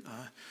that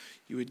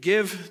you would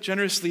give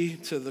generously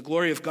to the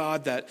glory of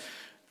God, that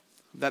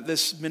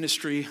this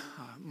ministry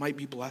might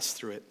be blessed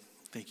through it.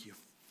 Thank you.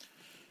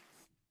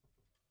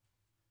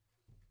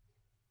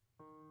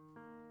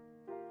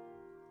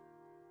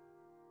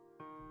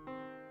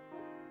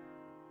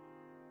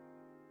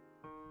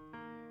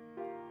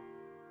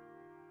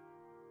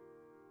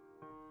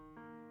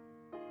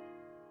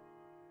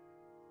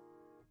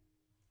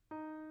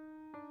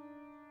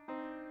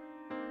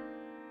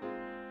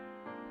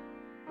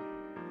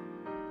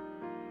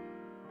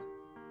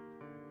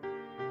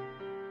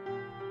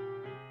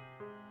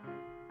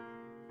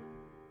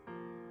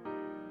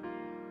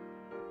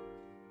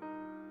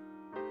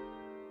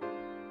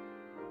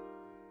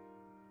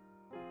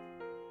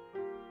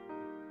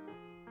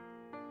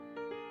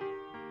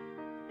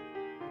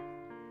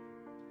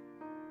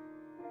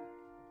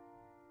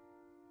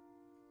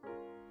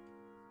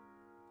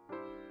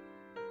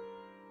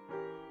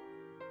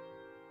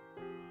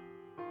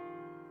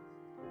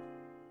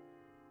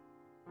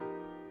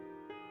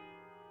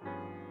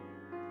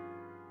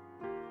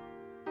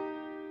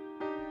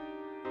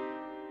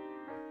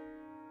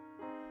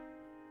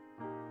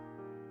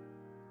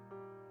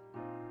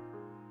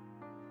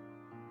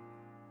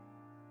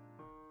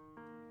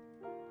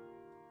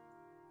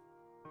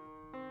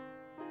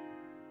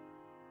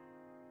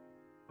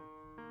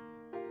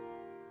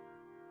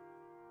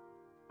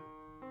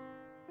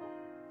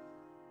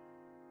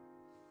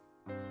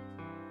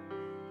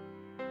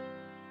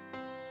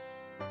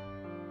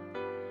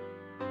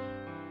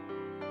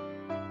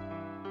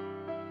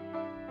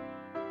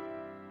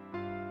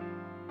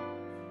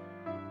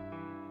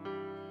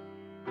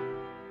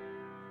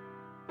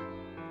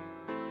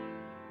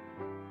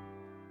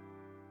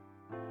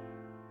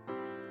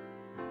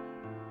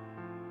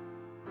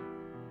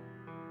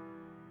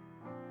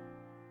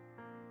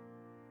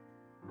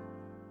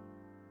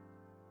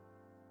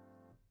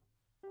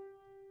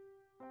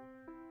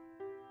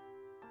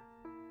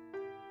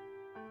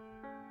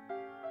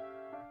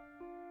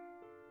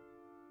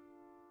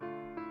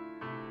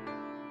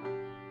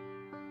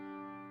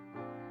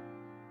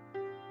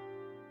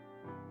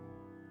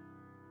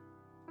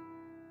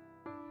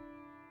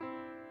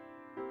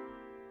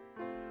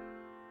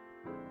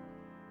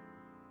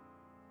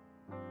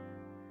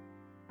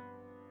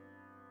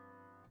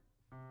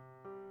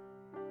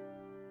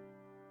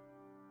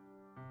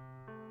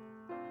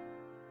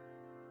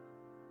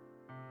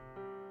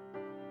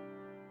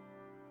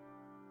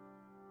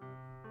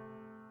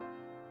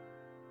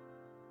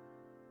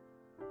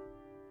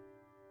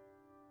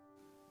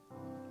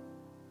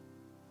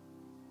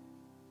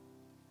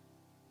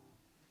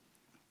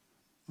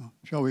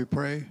 Shall we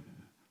pray?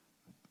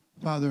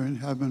 Father in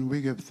heaven,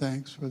 we give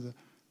thanks for the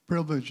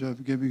privilege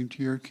of giving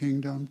to your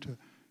kingdom, to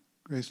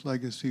Grace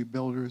Legacy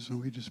Builders,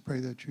 and we just pray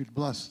that you'd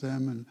bless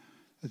them and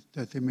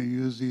that they may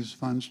use these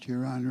funds to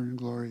your honor and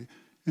glory.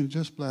 And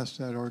just bless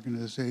that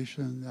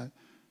organization, that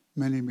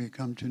many may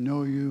come to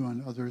know you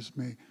and others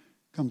may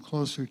come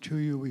closer to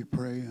you, we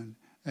pray and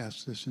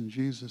ask this in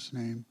Jesus'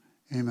 name.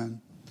 Amen.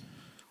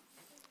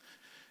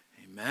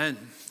 Amen.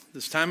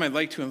 This time I'd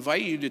like to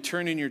invite you to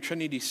turn in your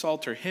Trinity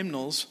Psalter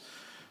hymnals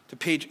to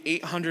page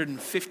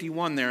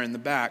 851 there in the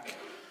back,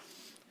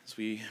 as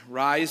we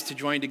rise to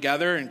join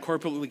together and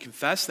corporately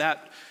confess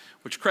that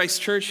which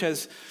Christ Church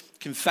has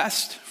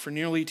confessed for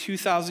nearly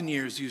 2,000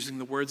 years using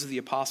the words of the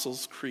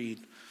Apostles'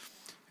 Creed,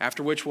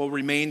 after which we'll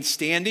remain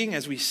standing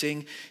as we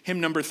sing hymn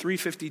number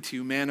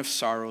 352, Man of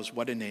Sorrows,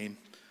 What a Name.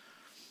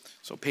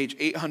 So page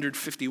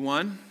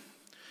 851,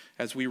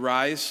 as we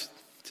rise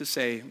to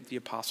say the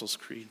Apostles'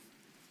 Creed.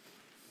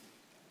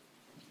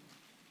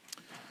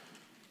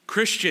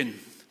 Christian,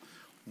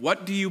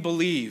 what do you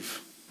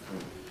believe?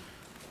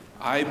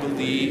 I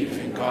believe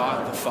in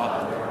God the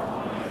Father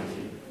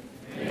Almighty,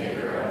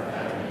 maker of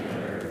heaven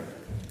and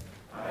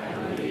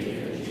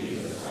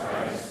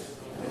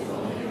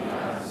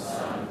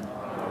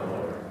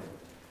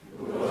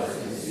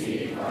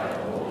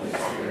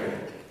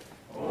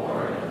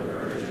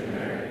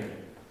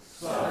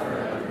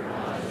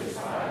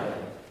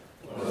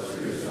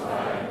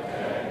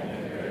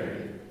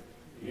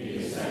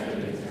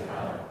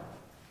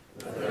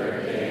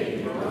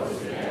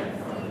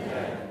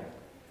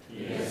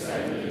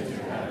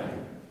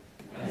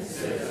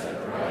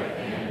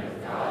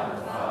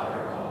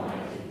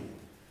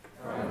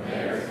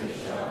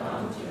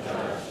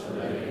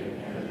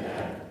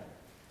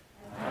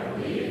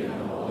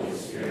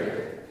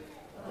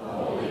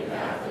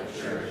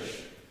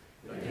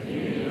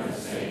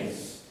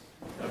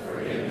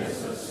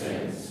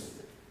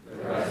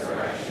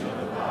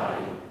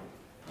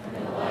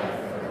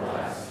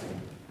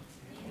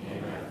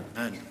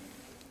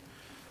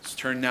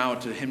Turn now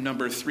to hymn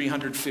number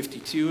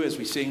 352 as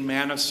we sing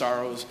Man of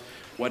Sorrows,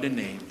 What a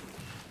Name.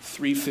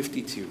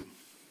 352.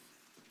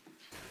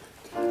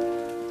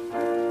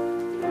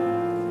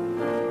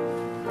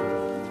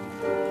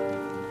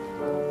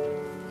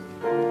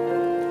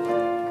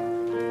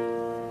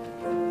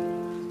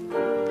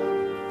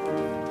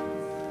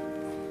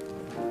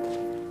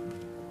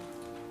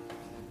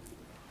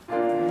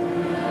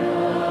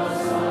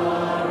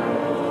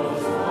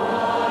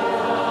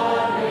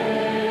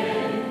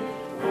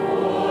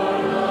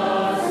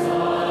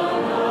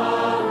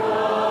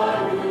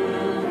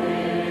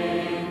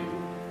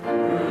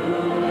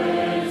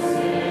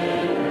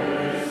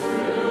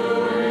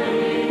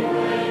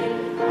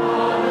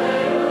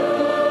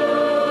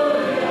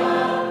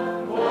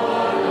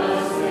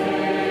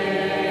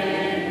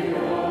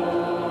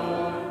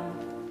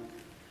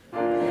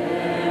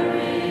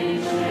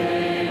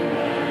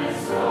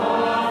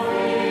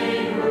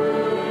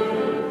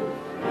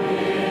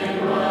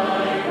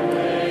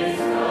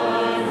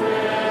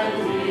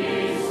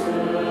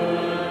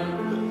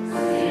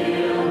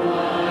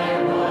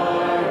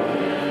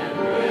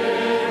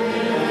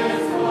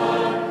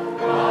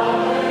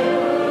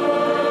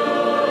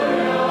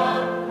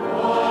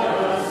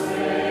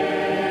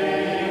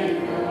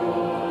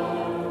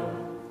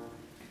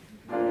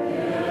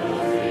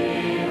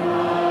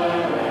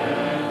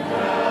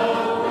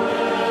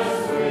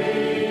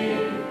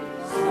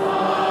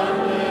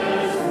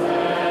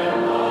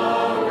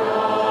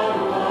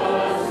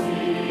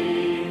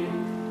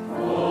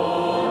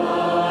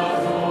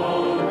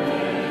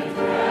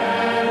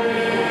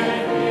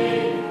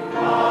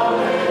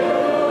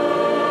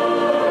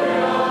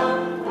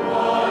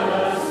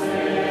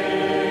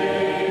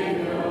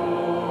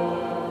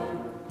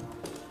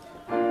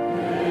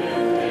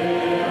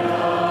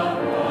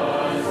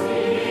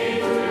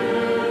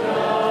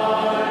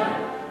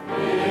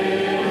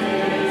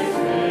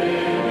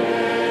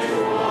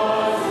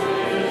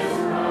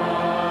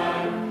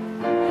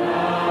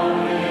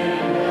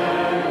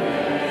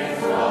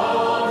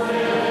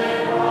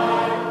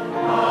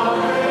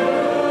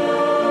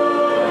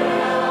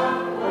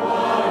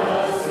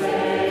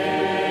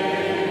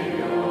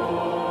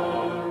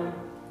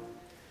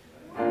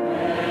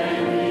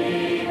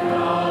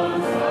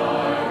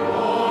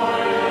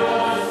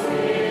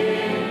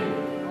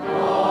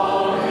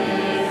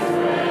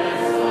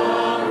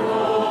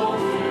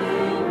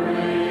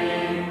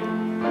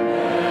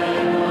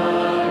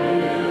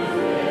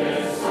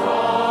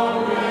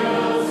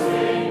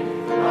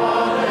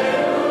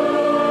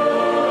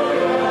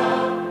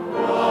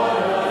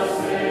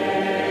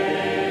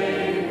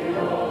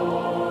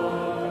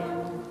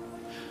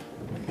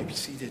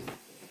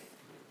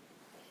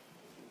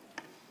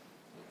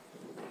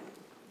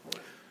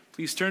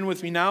 Please turn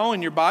with me now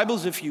in your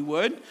Bibles, if you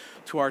would,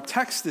 to our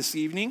text this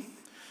evening.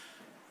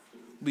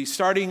 We'll be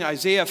starting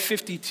Isaiah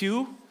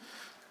 52,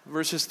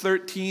 verses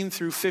 13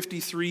 through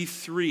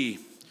 53:3.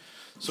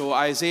 So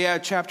Isaiah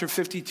chapter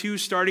 52,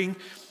 starting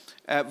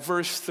at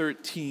verse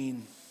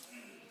 13.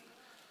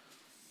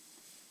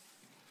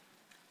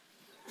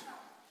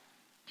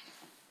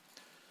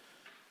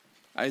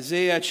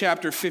 Isaiah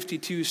chapter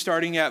 52,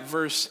 starting at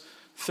verse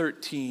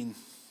 13.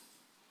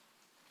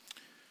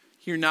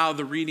 Hear now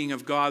the reading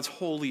of God's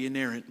holy,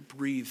 inerrant,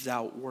 breathed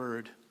out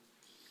word.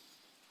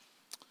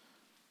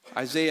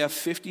 Isaiah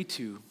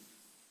 52,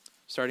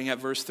 starting at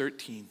verse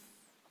 13.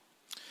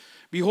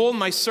 Behold,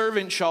 my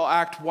servant shall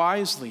act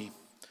wisely.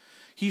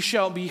 He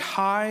shall be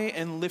high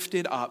and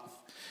lifted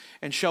up,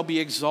 and shall be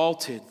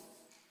exalted.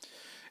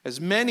 As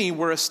many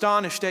were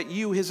astonished at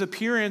you, his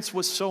appearance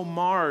was so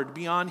marred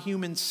beyond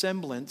human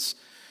semblance,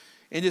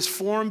 and his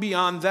form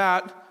beyond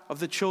that of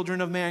the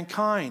children of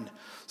mankind.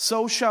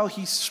 So shall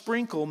he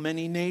sprinkle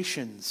many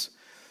nations.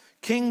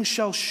 Kings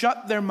shall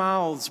shut their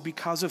mouths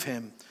because of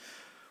him.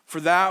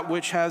 For that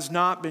which has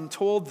not been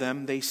told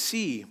them they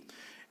see,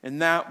 and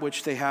that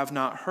which they have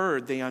not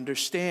heard they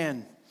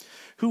understand.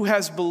 Who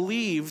has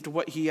believed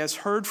what he has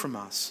heard from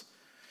us?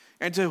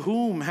 And to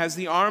whom has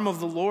the arm of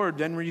the Lord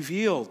been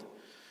revealed?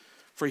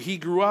 For he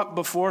grew up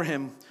before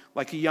him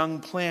like a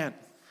young plant,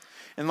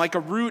 and like a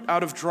root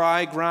out of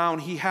dry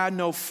ground. He had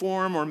no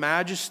form or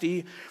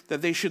majesty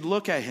that they should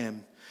look at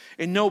him,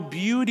 and no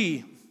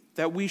beauty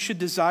that we should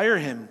desire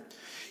him.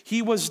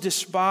 He was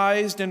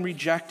despised and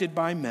rejected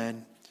by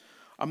men,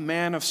 a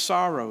man of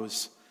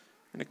sorrows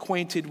and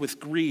acquainted with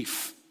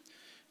grief.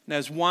 And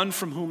as one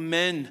from whom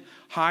men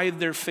hide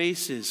their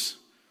faces,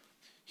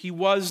 he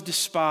was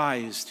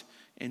despised,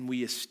 and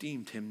we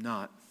esteemed him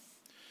not.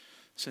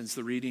 Since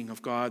the reading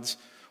of God's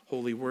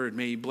holy word,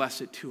 may he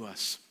bless it to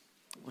us.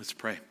 Let's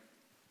pray.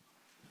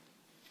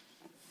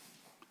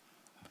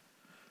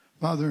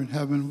 Father in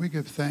heaven, we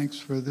give thanks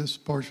for this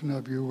portion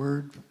of your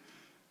word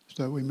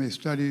so that we may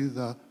study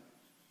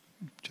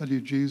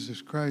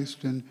Jesus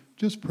Christ, and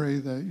just pray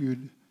that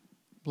you'd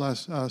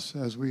bless us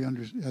as we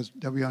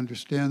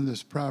understand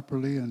this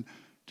properly, and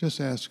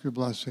just ask your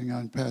blessing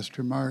on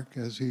Pastor Mark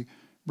as he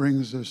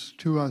brings this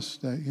to us,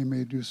 that he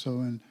may do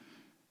so and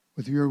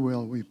with your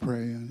will we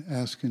pray and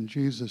ask in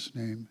Jesus'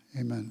 name.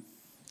 Amen.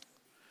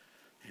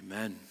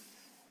 Amen.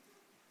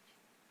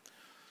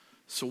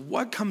 So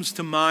what comes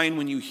to mind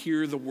when you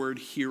hear the word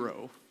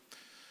hero?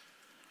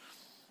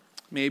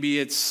 Maybe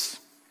it's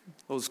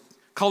those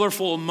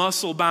colorful,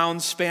 muscle-bound,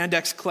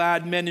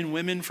 spandex-clad men and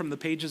women from the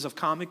pages of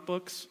comic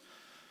books.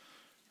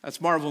 That's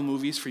Marvel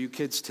movies for you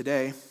kids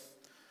today.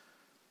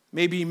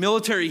 Maybe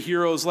military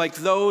heroes like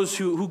those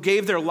who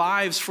gave their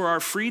lives for our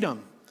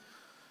freedom.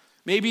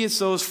 Maybe it's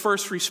those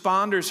first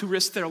responders who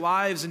risked their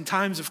lives in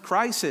times of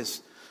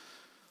crisis.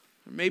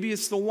 Or maybe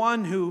it's the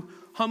one who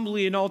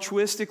humbly and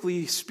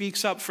altruistically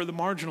speaks up for the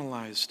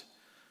marginalized.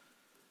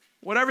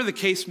 Whatever the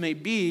case may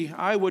be,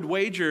 I would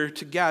wager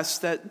to guess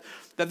that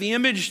the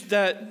image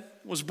that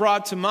was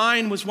brought to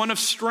mind was one of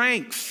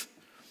strength.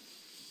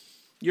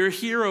 Your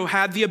hero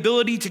had the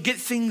ability to get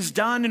things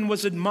done and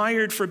was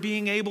admired for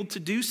being able to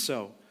do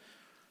so.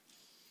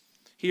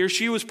 He or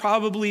she was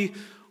probably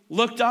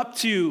looked up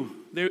to.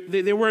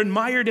 They were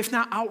admired, if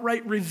not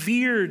outright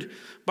revered,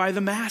 by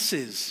the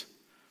masses.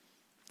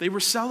 They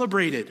were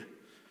celebrated.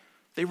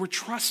 They were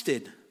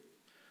trusted.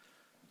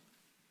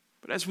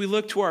 But as we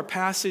look to our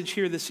passage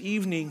here this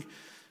evening,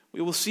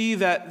 we will see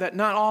that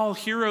not all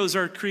heroes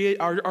are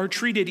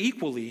treated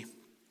equally.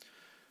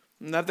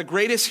 And that the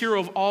greatest hero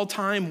of all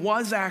time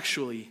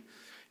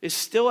is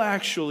still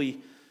actually,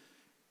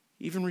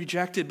 even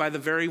rejected by the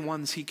very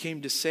ones he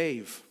came to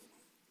save.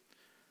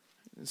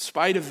 In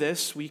spite of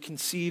this, we can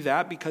see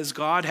that because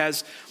God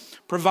has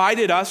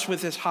provided us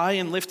with his high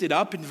and lifted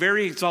up and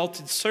very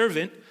exalted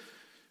servant,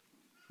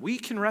 we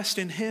can rest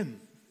in him.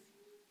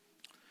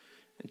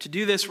 And to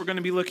do this, we're going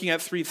to be looking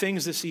at three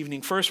things this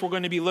evening. First, we're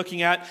going to be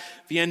looking at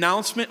the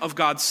announcement of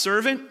God's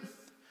servant.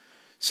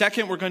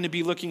 Second, we're going to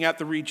be looking at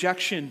the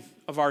rejection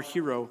of our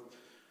hero.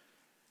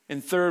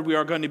 And third, we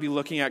are going to be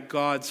looking at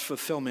God's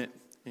fulfillment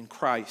in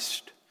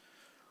Christ.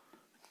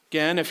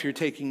 Again, if you're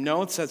taking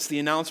notes, that's the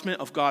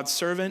announcement of God's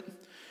servant,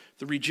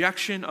 the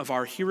rejection of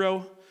our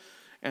hero,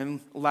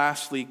 and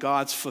lastly,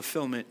 God's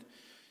fulfillment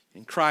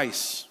in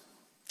Christ.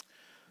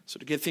 So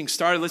to get things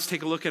started, let's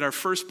take a look at our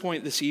first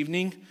point this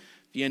evening,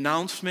 the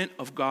announcement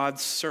of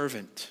God's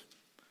servant.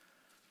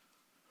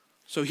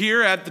 So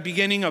here at the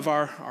beginning of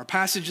our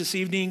passage this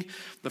evening,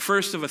 the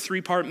first of a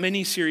three-part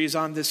mini-series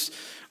on this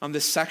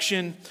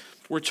section,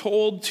 we're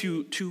told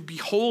to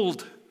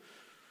behold,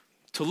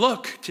 to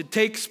look, to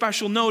take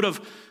special note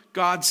of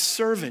God's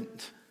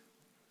servant.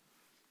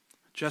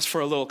 Just for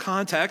a little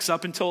context,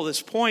 up until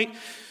this point,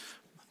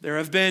 there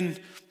have been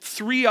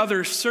three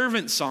other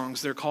servant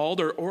songs, they're called,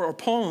 or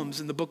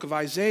poems in the book of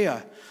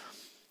Isaiah.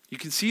 You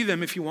can see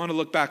them if you want to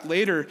look back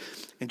later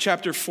in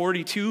chapter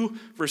 42,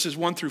 verses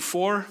 1 through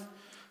 4,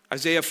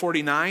 Isaiah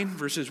 49,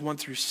 verses 1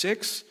 through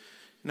 6,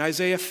 and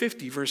Isaiah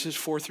 50, verses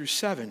 4 through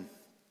 7.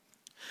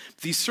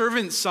 These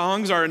servant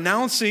songs are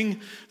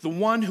announcing the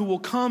one who will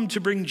come to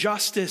bring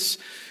justice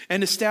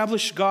and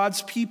establish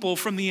God's people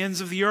from the ends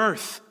of the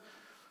earth.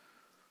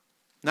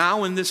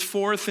 Now, in this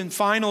fourth and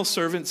final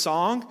servant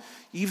song,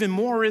 even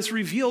more is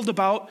revealed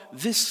about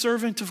this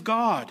servant of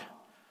God.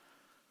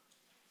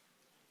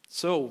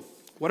 So,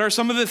 what are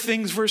some of the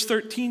things verse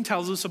 13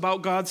 tells us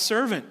about God's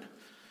servant?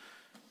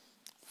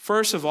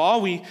 First of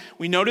all, we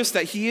notice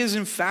that he is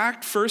in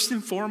fact, first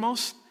and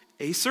foremost,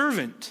 a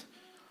servant.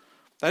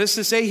 That is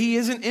to say, he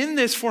isn't in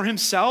this for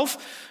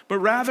himself, but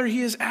rather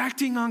he is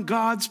acting on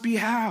God's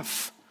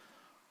behalf.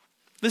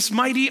 This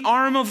mighty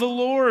arm of the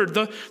Lord,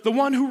 the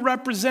one who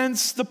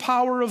represents the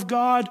power of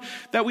God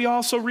that we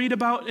also read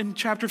about in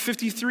chapter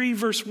 53,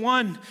 verse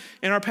 1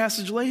 in our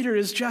passage later,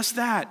 is just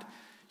that.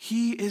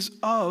 He is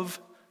of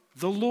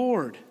the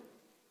Lord.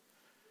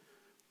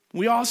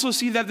 We also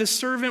see that the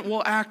servant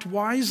will act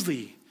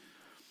wisely.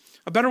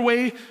 A better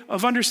way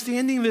of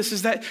understanding this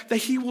is that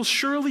he will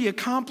surely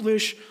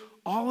accomplish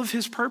all of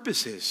his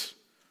purposes.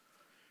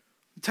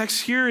 The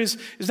text here is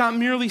not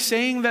merely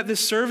saying that the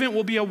servant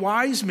will be a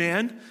wise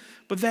man,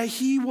 but that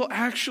he will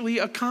actually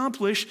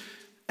accomplish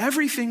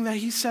everything that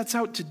he sets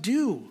out to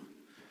do.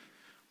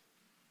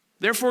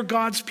 Therefore,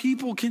 God's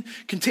people can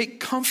take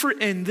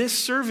comfort in this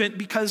servant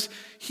because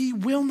he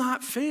will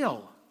not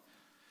fail.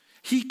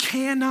 He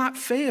cannot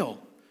fail.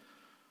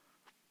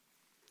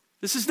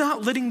 This is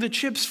not letting the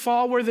chips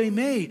fall where they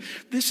may.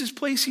 This is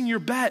placing your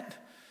bet,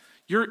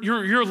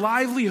 your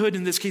livelihood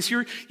in this case,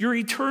 your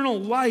eternal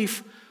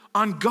life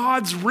on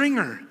God's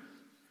ringer.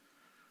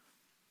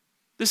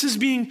 This is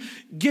being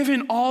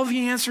given all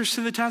the answers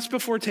to the test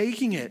before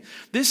taking it.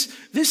 This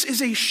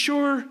is a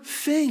sure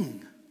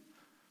thing.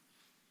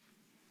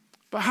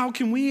 But how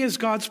can we as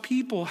God's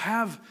people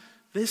have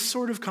this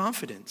sort of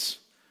confidence?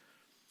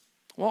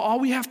 Well, all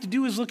we have to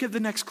do is look at the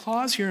next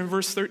clause here in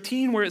verse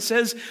 13 where it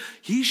says,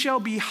 he shall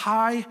be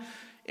high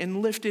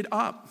and lifted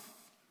up.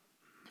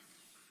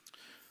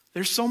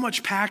 There's so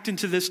much packed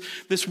into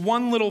this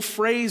one little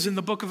phrase in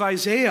the book of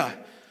Isaiah.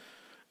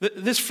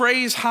 This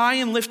phrase, high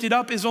and lifted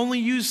up, is only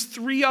used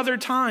 3 other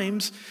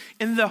times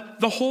in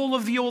the whole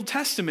of the Old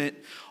Testament,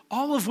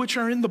 all of which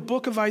are in the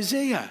book of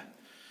Isaiah.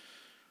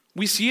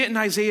 We see it in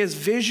Isaiah's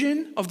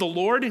vision of the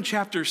Lord in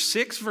chapter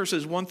 6,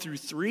 verses 1 through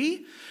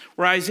 3,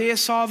 where Isaiah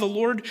saw the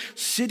Lord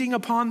sitting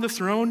upon the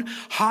throne,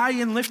 high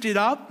and lifted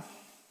up.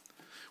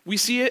 We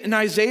see it in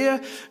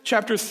Isaiah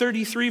chapter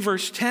 33,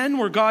 verse 10,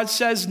 where God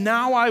says,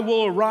 "Now I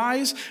will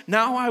arise,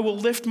 now I will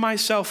lift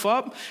myself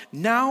up,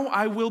 now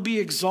I will be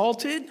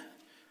exalted."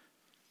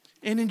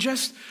 And in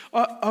just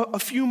a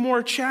few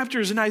more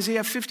chapters, in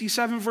Isaiah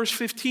 57, verse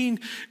 15,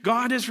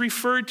 God is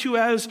referred to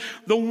as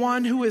the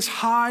one who is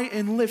high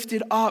and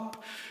lifted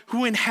up,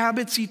 who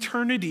inhabits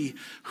eternity,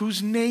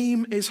 whose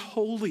name is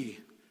holy.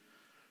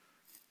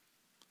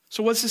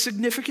 So what's the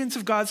significance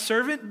of God's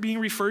servant being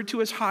referred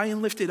to as high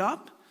and lifted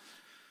up?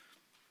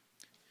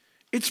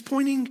 It's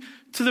pointing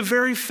to the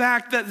very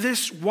fact that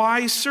this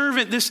wise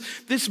servant,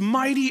 this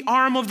mighty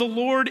arm of the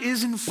Lord,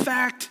 is in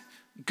fact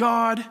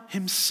God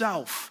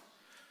himself.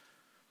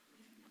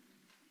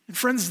 And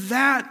friends,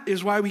 that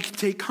is why we can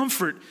take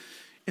comfort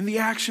in the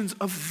actions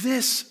of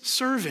this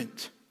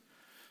servant.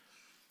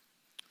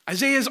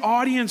 Isaiah's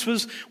audience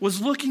was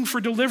looking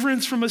for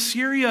deliverance from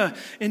Assyria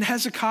in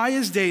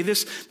Hezekiah's day,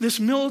 this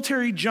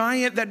military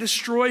giant that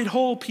destroyed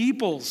whole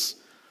peoples.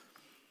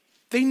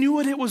 They knew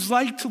what it was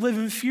like to live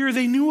in fear.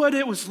 They knew what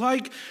it was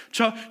like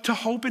to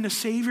hope in a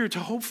Savior, to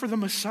hope for the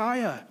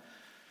Messiah.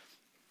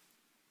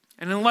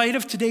 And in light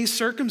of today's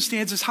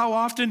circumstances, how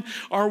often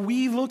are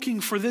we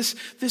looking for this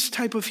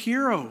type of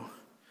hero?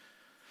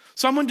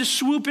 Someone to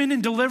swoop in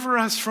and deliver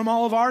us from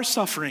all of our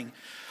suffering.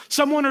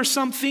 Someone or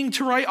something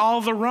to right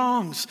all the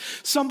wrongs.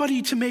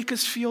 Somebody to make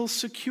us feel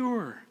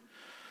secure.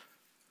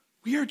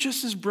 We are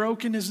just as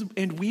broken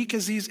and weak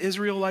as these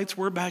Israelites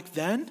were back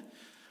then,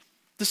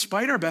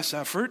 despite our best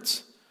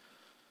efforts.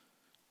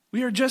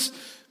 We are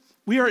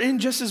in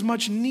just as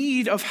much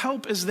need of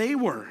help as they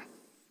were.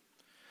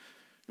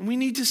 And we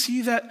need to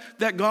see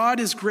that God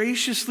is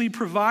graciously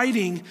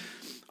providing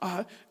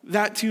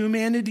that to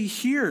humanity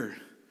here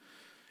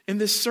in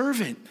this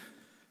servant.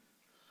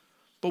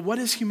 But what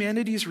is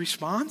humanity's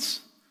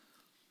response?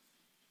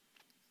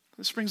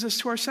 This brings us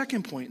to our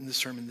second point in the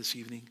sermon this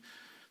evening: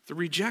 the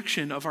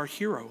rejection of our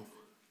hero.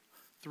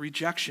 The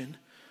rejection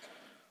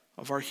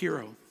of our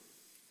hero.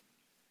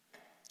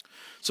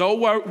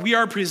 So we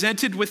are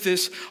presented with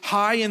this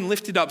high and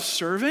lifted up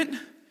servant.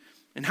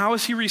 And how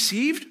is he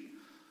received?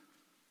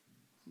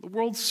 The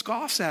world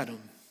scoffs at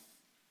him.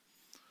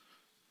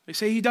 They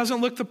say he doesn't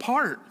look the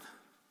part.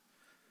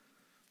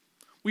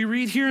 We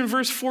read here in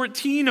verse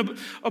 14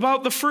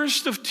 about the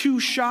first of two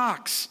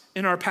shocks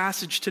in our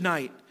passage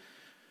tonight.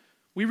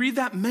 We read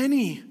that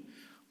many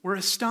were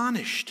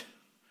astonished.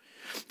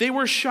 They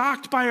were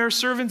shocked by our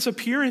servant's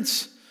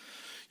appearance.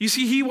 You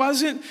see, he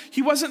wasn't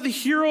the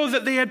hero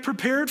that they had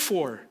prepared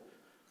for.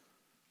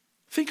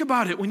 Think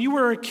about it. When you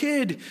were a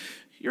kid,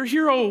 your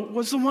hero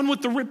was the one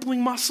with the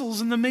rippling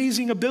muscles and the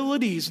amazing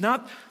abilities,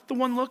 not the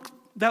one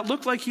that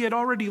looked like he had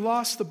already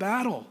lost the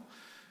battle.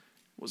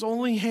 Was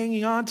only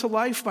hanging on to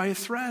life by a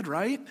thread,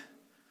 right?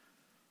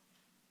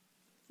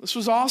 This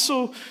was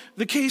also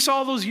the case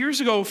all those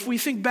years ago. If we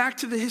think back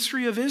to the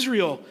history of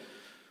Israel,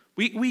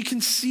 we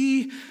can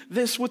see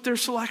this with their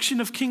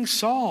selection of King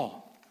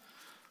Saul.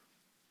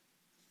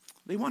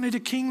 They wanted a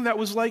king that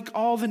was like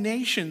all the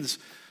nations,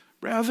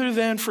 rather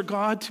than for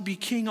God to be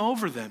king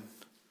over them.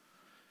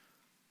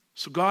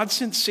 So God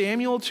sent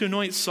Samuel to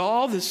anoint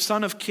Saul, the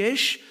son of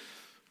Kish,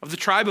 of the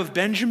tribe of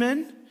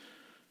Benjamin.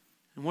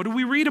 And what do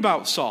we read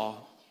about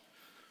Saul?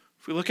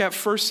 If we look at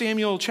 1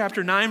 Samuel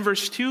chapter 9,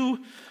 verse 2,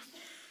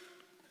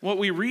 what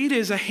we read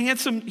is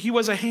he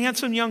was a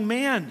handsome young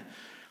man.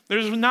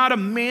 There's not a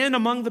man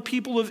among the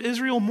people of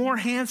Israel more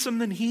handsome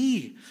than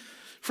he.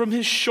 From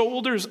his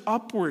shoulders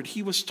upward,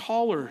 he was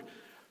taller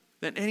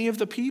than any of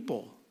the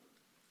people.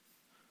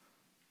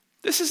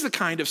 This is the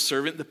kind of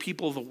servant the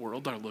people of the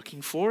world are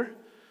looking for.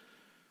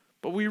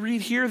 But we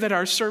read here that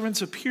our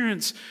servant's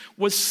appearance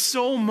was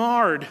so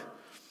marred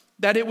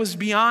that it was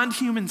beyond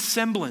human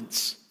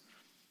semblance,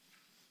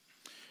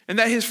 and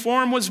that his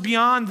form was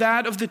beyond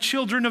that of the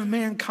children of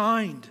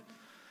mankind.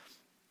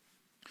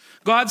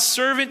 God's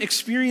servant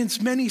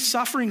experienced many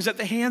sufferings at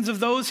the hands of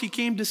those he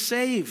came to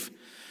save.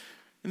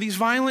 And these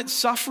violent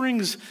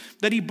sufferings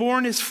that he bore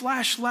in his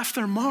flesh left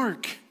their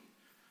mark.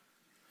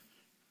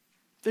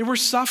 They were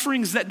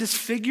sufferings that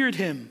disfigured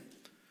him.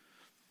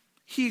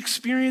 He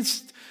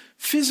experienced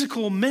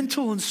physical,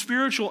 mental, and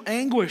spiritual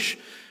anguish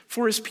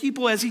for his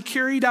people as he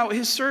carried out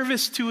his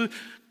service to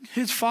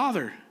his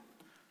Father.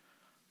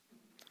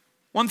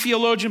 One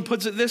theologian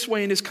puts it this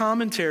way in his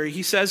commentary.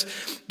 He says,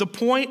 the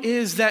point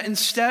is that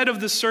instead of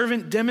the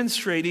servant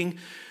demonstrating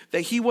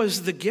that he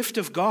was the gift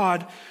of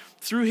God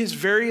through his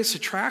various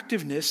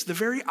attractiveness, the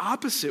very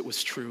opposite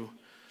was true.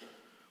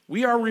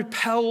 We are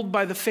repelled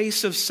by the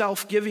face of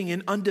self-giving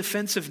and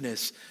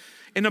undefensiveness,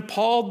 and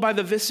appalled by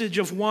the visage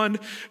of one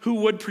who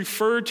would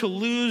prefer to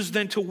lose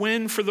than to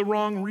win for the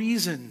wrong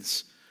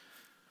reasons.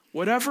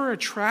 Whatever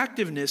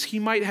attractiveness he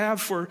might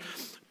have for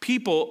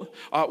people,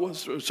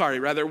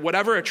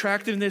 whatever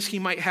attractiveness he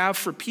might have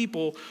for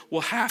people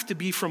will have to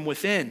be from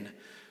within,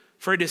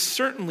 for it is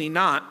certainly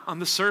not on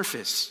the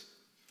surface.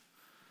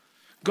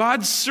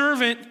 God's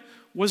servant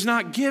was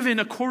not given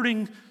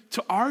according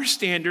to our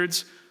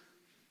standards,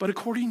 but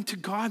according to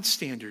God's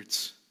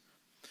standards.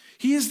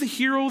 He is the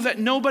hero that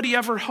nobody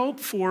ever hoped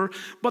for,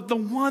 but the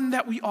one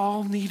that we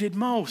all needed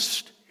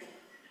most.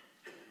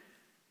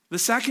 The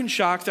second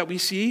shock that we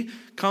see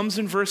comes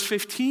in verse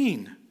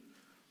 15.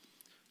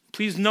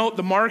 Please note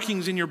the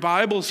markings in your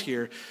Bibles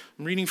here.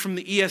 I'm reading from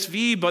the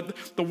ESV,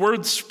 but the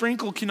word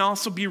sprinkle can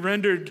also be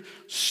rendered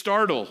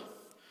startle.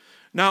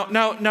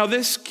 Now,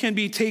 this can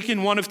be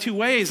taken one of two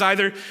ways.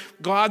 Either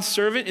God's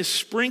servant is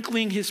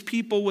sprinkling his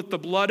people with the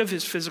blood of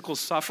his physical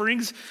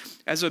sufferings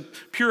as a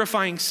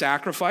purifying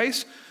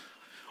sacrifice,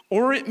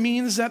 or it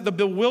means that the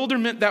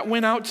bewilderment that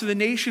went out to the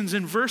nations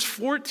in verse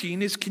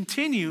 14 is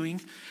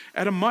continuing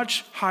at a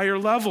much higher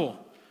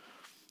level,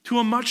 to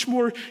a much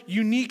more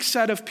unique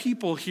set of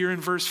people here in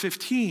verse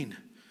 15.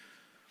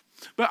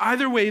 But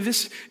either way,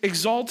 this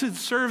exalted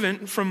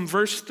servant from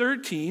verse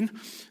 13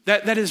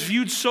 that is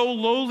viewed so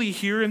lowly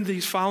here in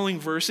these following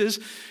verses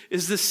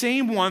is the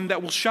same one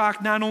that will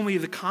shock not only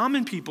the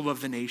common people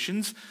of the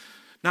nations,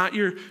 not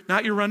your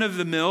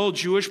run-of-the-mill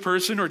Jewish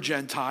person or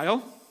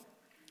Gentile,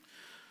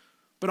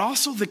 but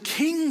also the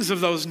kings of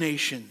those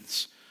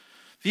nations,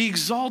 the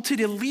exalted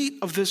elite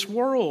of this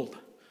world.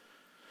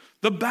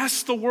 The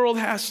best the world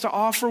has to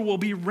offer will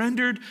be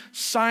rendered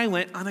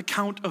silent on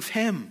account of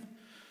him.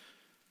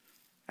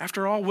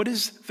 After all, what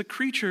is the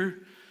creature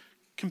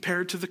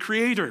compared to the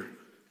Creator?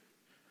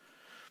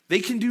 They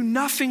can do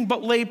nothing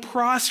but lay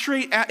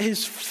prostrate at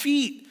his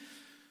feet,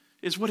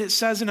 is what it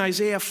says in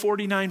Isaiah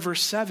 49,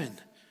 verse 7.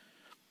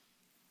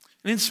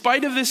 And in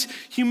spite of this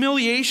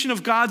humiliation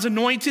of God's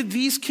anointed,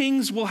 these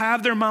kings will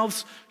have their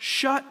mouths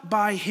shut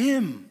by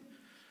him.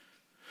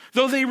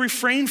 Though they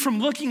refrain from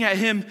looking at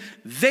him,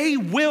 they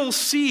will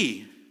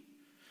see.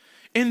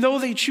 And though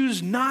they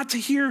choose not to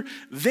hear,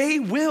 they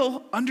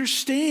will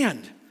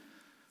understand.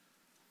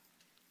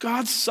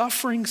 God's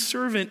suffering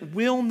servant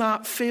will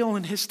not fail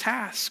in his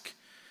task.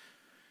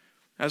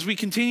 As we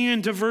continue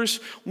into verse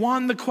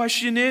 1, the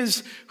question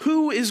is,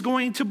 who is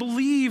going to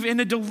believe in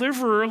a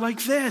deliverer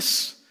like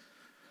this?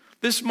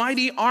 This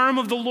mighty arm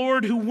of the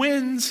Lord who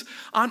wins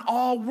on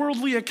all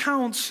worldly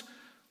accounts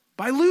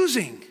by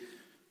losing.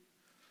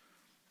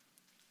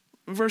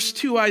 In verse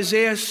 2,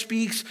 Isaiah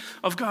speaks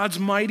of God's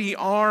mighty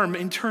arm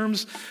in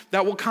terms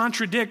that will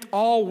contradict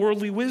all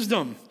worldly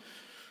wisdom.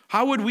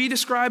 How would we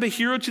describe a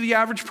hero to the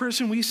average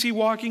person we see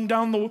walking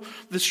down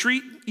the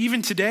street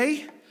even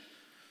today?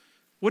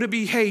 Would it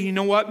be, hey, you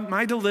know what?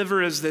 My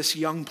deliverer is this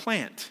young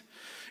plant.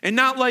 And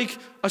not like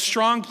a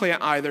strong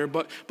plant either,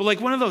 but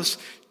like one of those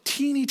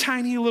teeny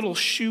tiny little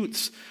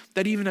shoots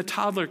that even a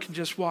toddler can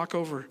just walk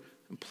over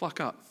and pluck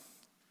up.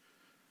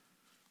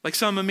 Like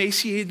some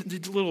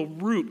emaciated little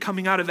root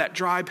coming out of that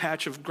dry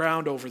patch of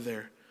ground over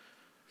there.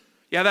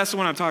 Yeah, that's the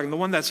one I'm talking, the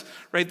one that's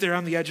right there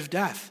on the edge of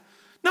death.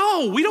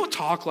 No, we don't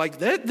talk like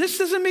that. This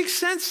doesn't make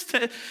sense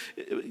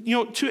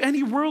to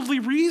any worldly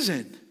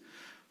reason.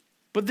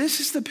 But this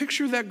is the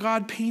picture that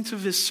God paints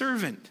of his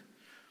servant.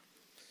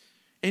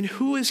 And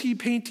who is he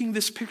painting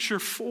this picture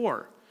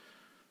for?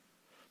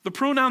 The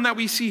pronoun that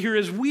we see here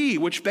is we,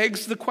 which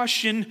begs the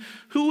question,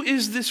 who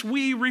is this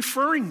we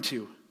referring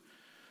to?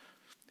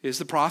 Is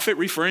the prophet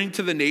referring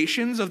to the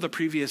nations of the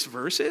previous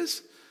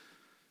verses?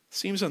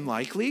 Seems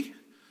unlikely.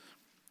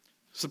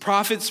 Is the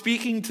prophet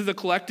speaking to the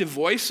collective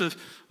voice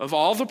of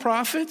all the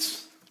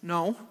prophets?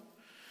 No.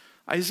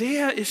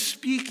 Isaiah is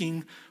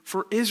speaking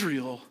for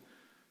Israel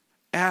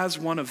as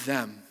one of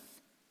them.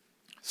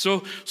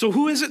 So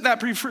who is it that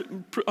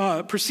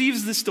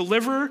perceives this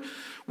deliverer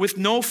with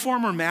no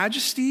form or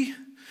majesty?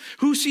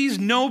 Who sees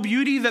no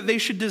beauty that they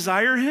should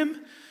desire him?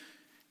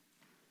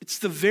 It's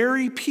the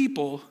very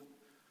people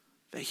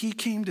that he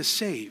came to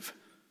save.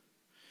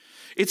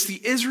 It's the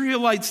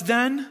Israelites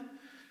then,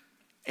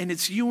 and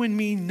it's you and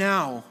me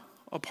now,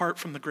 apart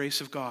from the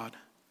grace of God.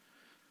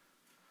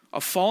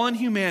 A fallen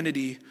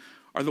humanity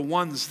are the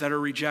ones that are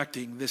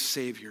rejecting this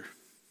Savior.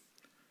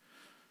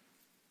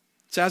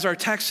 It's as our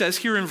text says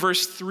here in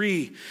verse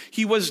 3,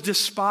 he was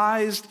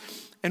despised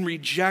and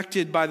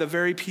rejected by the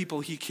very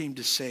people he came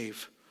to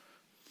save.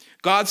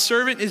 God's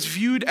servant is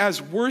viewed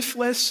as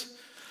worthless,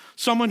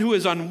 someone who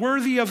is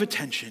unworthy of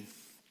attention.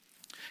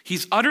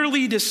 He's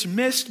utterly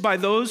dismissed by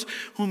those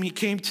whom he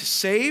came to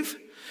save.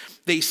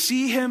 They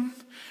see him,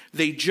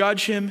 they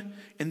judge him,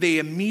 and they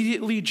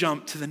immediately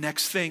jump to the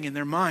next thing in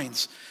their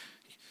minds.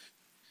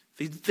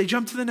 They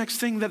jump to the next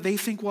thing that they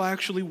think will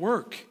actually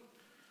work.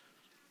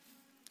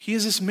 He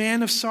is this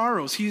man of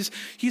sorrows.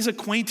 He's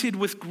acquainted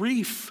with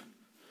grief.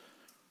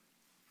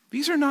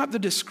 These are not the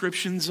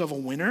descriptions of a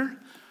winner.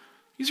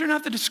 These are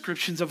not the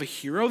descriptions of a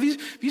hero.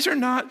 These are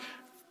not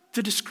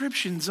the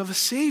descriptions of a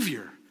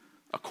savior,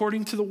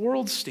 according to the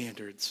world's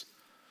standards.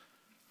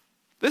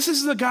 This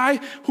is the guy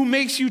who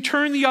makes you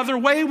turn the other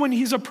way when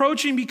he's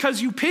approaching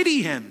because you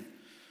pity him,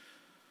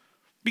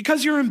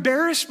 because you're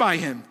embarrassed by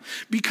him,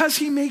 because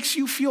he makes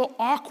you feel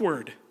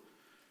awkward.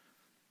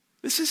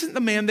 This isn't the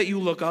man that you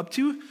look up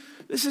to.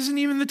 This isn't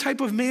even the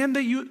type of man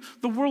that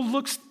the world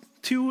looks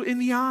to in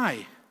the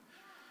eye.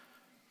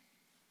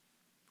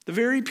 The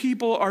very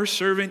people our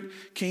servant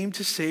came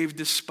to save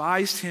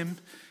despised him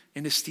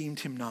and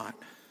esteemed him not.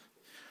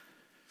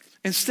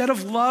 Instead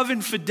of love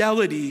and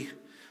fidelity,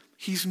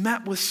 he's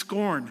met with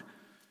scorn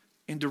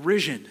and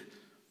derision.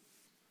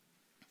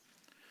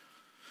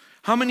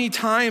 How many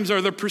times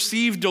are the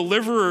perceived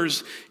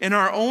deliverers in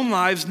our own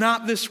lives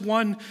not this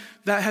one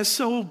that has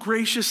so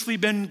graciously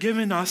been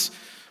given us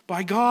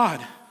by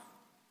God?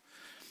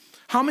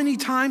 How many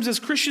times as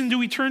Christians do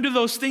we turn to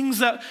those things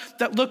that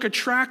look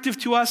attractive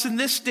to us in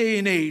this day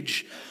and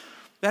age?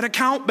 That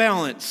account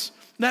balance,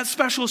 that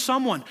special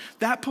someone,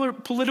 that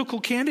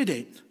political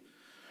candidate.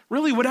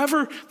 Really,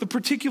 whatever the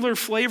particular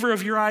flavor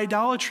of your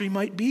idolatry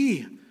might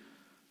be.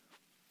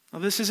 Now,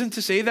 this isn't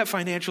to say that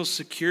financial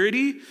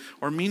security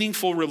or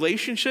meaningful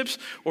relationships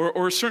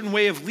or a certain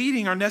way of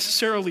leading are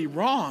necessarily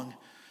wrong.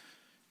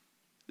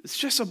 It's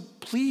just a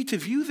plea to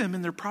view them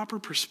in their proper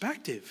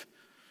perspective.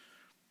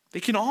 They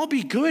can all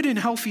be good and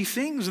healthy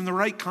things in the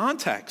right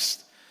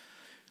context.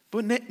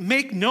 But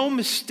make no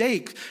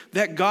mistake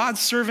that God's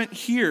servant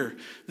here,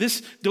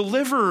 this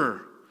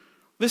deliverer,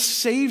 this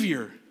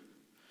Savior,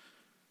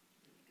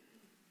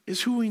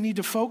 is who we need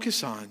to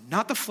focus on,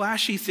 not the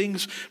flashy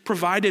things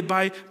provided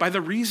by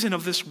the reason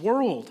of this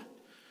world.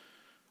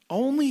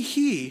 Only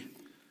He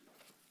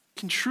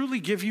can truly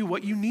give you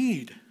what you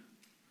need.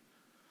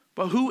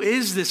 But who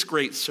is this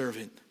great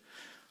servant?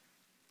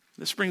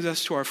 This brings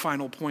us to our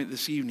final point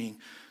this evening,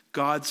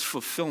 God's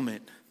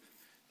fulfillment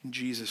in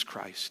Jesus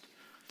Christ.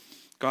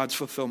 God's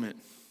fulfillment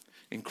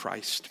in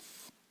Christ.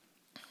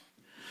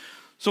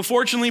 So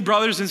fortunately,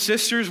 brothers and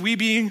sisters, we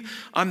being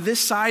on this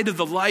side of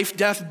the life,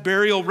 death,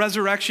 burial,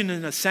 resurrection,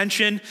 and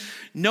ascension,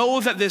 know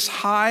that this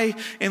high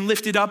and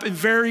lifted up and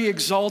very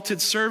exalted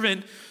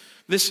servant,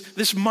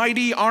 this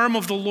mighty arm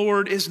of the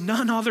Lord, is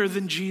none other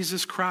than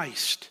Jesus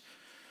Christ.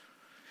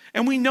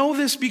 And we know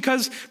this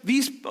because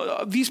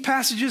these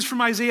passages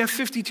from Isaiah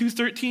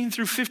 52:13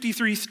 through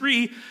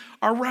 53:3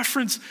 are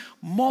referenced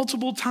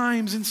multiple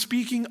times in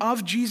speaking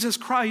of Jesus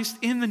Christ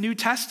in the New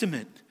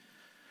Testament.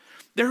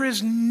 There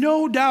is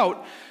no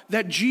doubt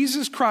that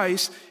Jesus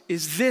Christ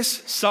is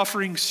this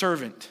suffering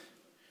servant.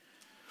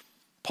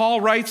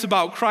 Paul writes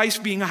about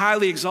Christ being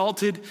highly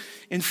exalted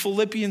in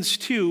Philippians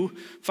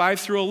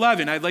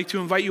 2:5-11. I'd like to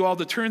invite you all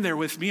to turn there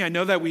with me. I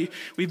know that we've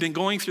been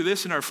going through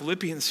this in our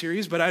Philippians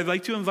series, but I'd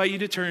like to invite you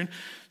to turn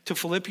to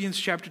Philippians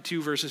chapter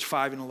 2, verses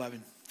 5 and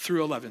 11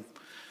 through 11.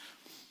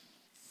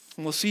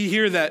 And we'll see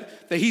here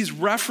that he's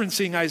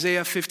referencing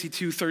Isaiah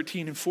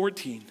 52:13 and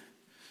 14.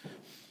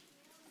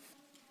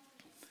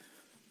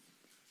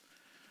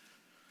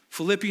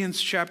 Philippians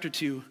chapter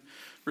 2,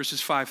 verses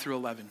 5 through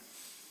 11.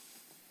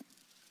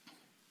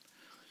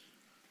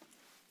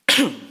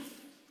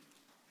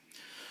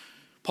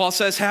 Paul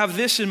says, have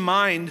this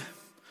mind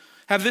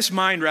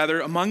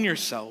among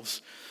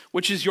yourselves,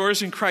 which is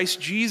yours in Christ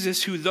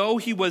Jesus, who though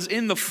he was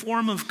in the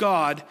form of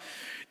God,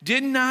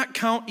 did not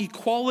count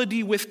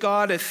equality with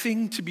God a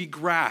thing to be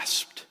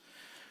grasped,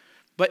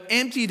 but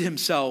emptied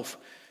himself,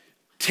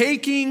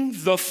 taking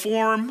the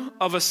form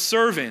of a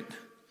servant,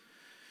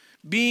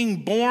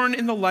 being born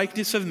in the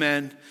likeness of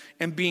men,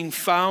 and being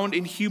found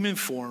in human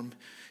form,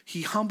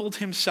 he humbled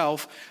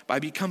himself by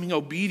becoming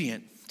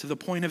obedient to the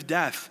point of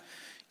death,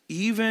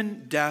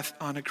 even death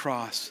on a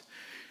cross.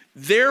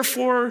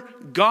 Therefore,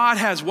 God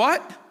has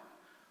what?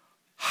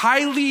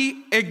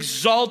 Highly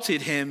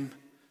exalted him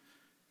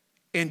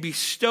and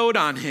bestowed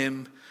on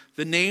him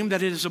the name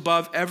that is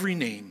above every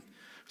name,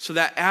 so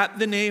that at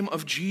the name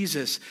of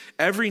Jesus,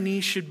 every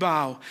knee should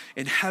bow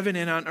in heaven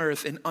and on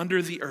earth and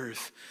under the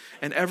earth,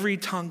 and every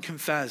tongue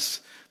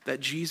confess that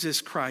Jesus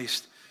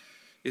Christ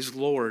is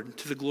Lord,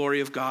 to the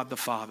glory of God the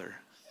Father.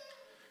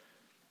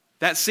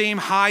 That same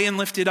high and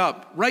lifted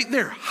up, right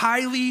there,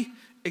 highly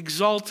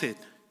exalted.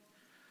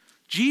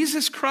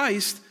 Jesus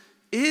Christ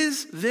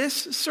is this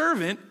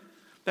servant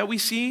that we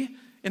see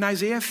in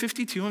Isaiah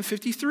 52 and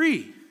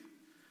 53.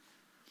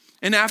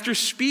 And after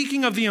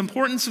speaking of the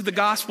importance of the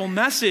gospel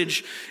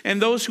message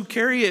and those who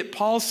carry it,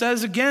 Paul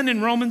says again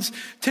in Romans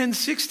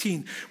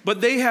 10:16,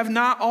 but they have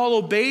not all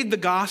obeyed the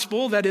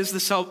gospel, that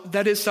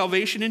is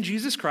salvation in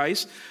Jesus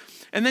Christ.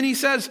 And then he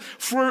says,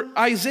 for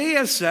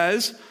Isaiah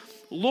says,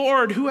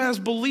 Lord, who has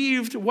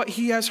believed what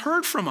he has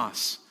heard from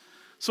us?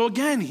 So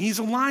again, he's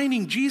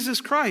aligning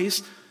Jesus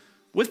Christ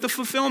with the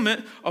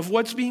fulfillment of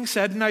what's being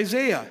said in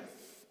Isaiah.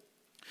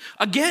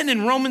 Again,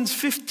 in Romans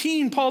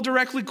 15, Paul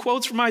directly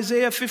quotes from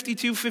Isaiah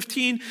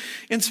 52:15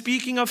 in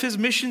speaking of his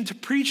mission to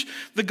preach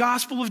the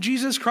gospel of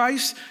Jesus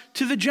Christ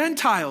to the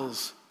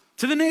Gentiles,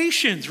 to the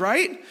nations,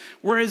 right?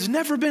 Where it has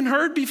never been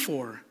heard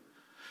before.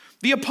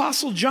 The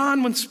Apostle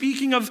John, when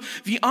speaking of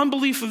the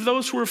unbelief of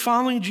those who were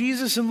following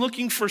Jesus and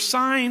looking for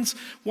signs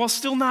while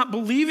still not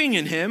believing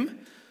in him,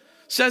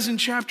 says in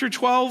chapter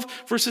 12,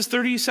 verses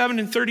 37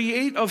 and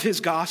 38 of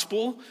his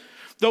gospel,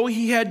 though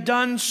he had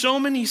done so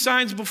many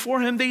signs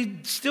before him, they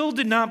still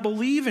did not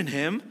believe in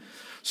him,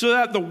 so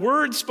that the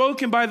word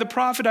spoken by the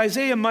prophet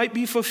Isaiah might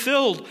be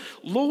fulfilled.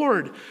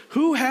 Lord,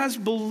 who has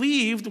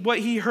believed what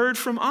he heard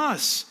from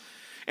us?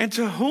 And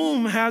to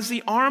whom has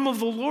the arm of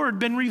the Lord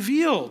been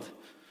revealed?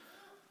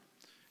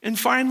 And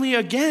finally,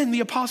 again, the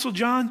Apostle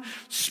John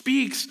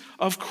speaks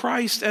of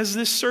Christ as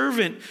this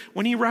servant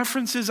when he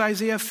references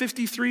Isaiah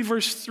 53,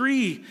 verse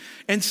 3,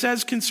 and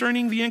says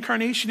concerning the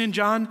incarnation in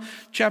John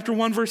chapter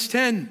 1, verse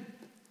 10,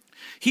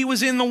 he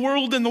was in the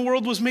world and the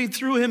world was made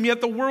through him,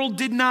 yet the world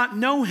did not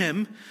know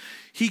him.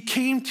 He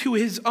came to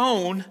his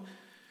own,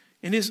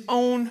 and his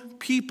own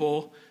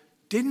people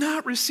did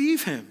not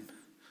receive him.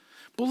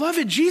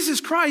 Beloved,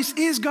 Jesus Christ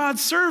is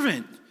God's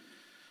servant.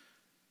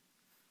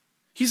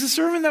 He's a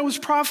servant that was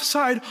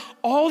prophesied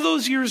all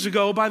those years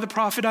ago by the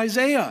prophet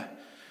Isaiah.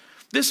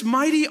 This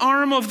mighty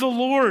arm of the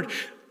Lord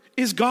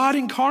is God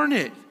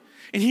incarnate,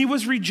 and he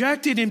was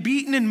rejected and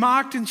beaten and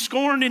mocked and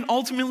scorned and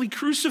ultimately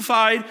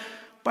crucified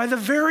by the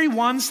very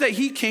ones that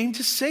he came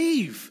to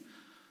save.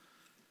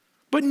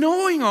 But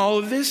knowing all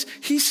of this,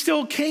 he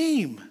still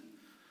came.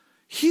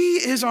 He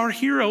is our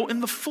hero in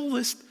the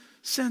fullest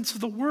sense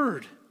of the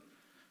word.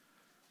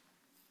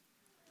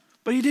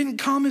 But he didn't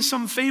come as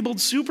some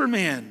fabled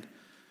Superman.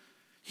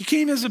 He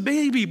came as a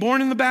baby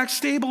born in the back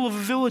stable of a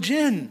village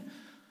inn.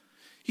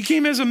 He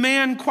came as a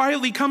man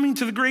quietly coming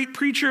to the great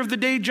preacher of the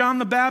day, John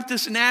the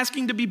Baptist, and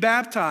asking to be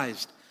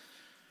baptized.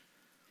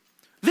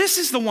 This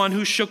is the one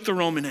who shook the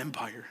Roman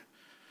Empire.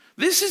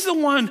 This is the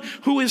one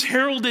who is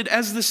heralded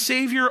as the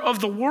Savior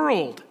of the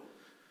world.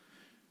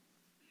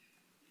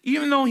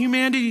 Even though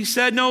humanity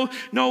said, no,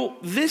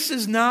 this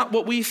is not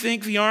what we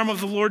think the arm of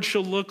the Lord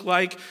shall look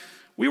like.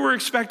 We were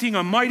expecting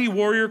a mighty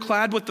warrior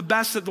clad with the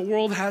best that the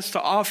world has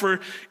to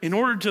offer in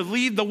order to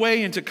lead the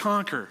way and to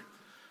conquer.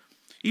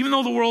 Even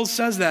though the world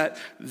says that,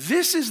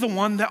 this is the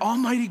one that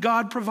Almighty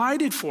God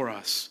provided for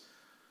us.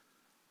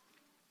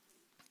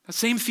 The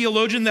same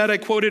theologian that I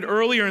quoted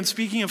earlier in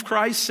speaking of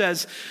Christ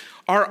says,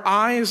 our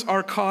eyes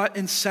are caught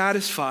and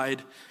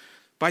satisfied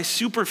by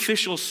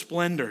superficial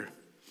splendor.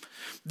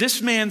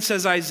 This man,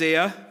 says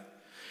Isaiah,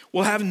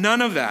 will have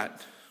none of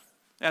that.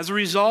 As a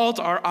result,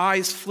 our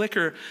eyes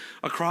flicker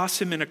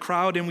across him in a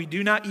crowd and we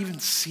do not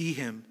even see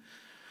him.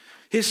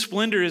 His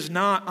splendor is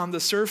not on the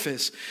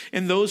surface,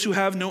 and those who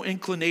have no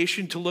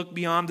inclination to look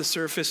beyond the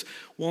surface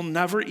will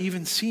never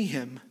even see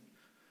him,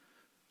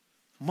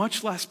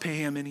 much less pay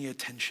him any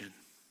attention.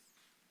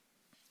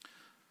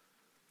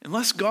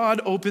 Unless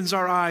God opens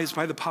our eyes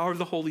by the power of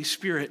the Holy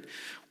Spirit,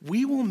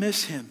 we will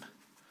miss him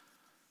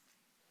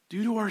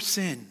due to our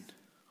sin.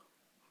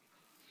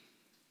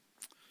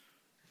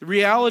 The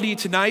reality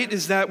tonight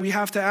is that we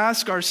have to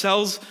ask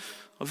ourselves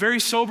a very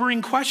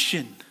sobering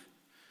question.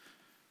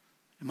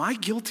 Am I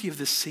guilty of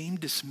the same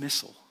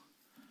dismissal?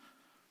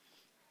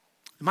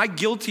 Am I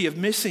guilty of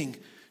missing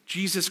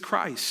Jesus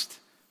Christ?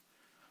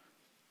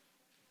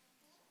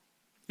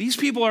 These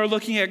people are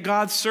looking at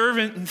God's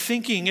servant and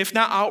thinking, if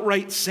not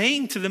outright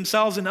saying to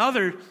themselves and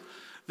others,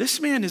 this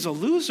man is a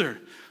loser.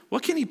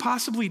 What can he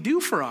possibly do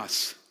for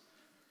us?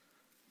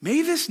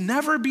 May this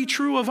never be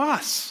true of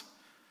us.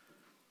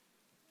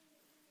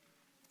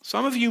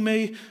 Some of you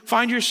may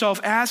find yourself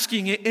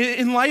asking,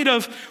 in light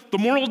of the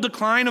moral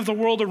decline of the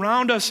world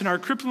around us and our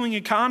crippling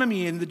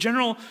economy and the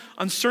general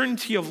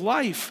uncertainty of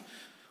life,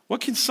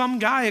 what can some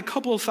guy a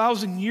couple of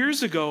thousand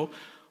years ago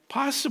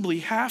possibly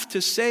have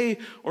to say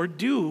or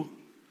do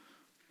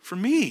for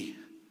me?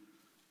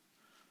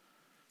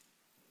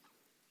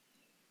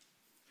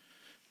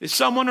 Is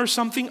someone or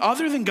something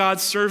other than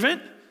God's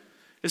servant?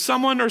 Is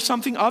someone or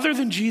something other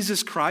than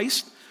Jesus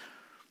Christ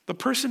the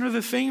person or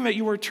the thing that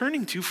you are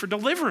turning to for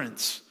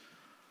deliverance?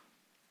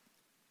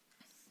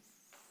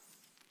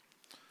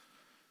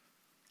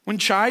 When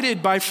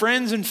chided by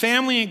friends and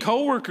family and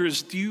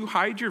coworkers, do you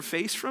hide your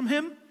face from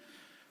him?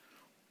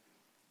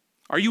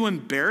 Are you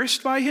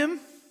embarrassed by him?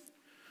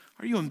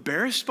 Are you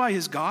embarrassed by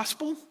his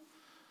gospel?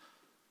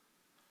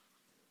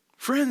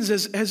 Friends,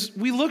 as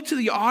we look to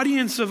the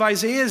audience of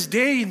Isaiah's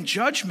day in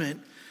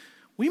judgment,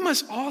 we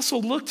must also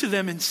look to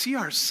them and see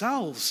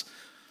ourselves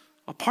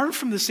apart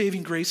from the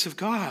saving grace of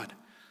God,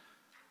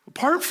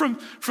 apart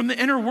from the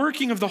inner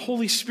working of the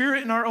Holy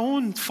Spirit in our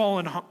own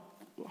fallen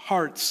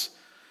hearts,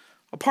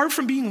 apart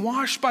from being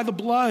washed by the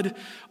blood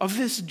of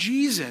this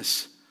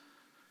Jesus.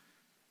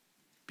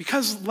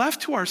 Because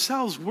left to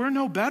ourselves, we're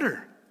no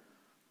better.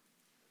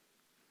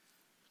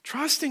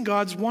 Trust in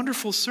God's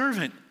wonderful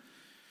servant,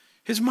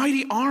 his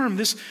mighty arm,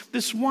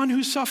 this one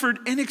who suffered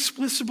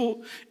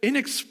inexplicable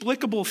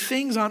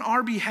things on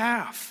our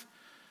behalf.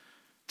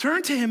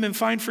 Turn to him and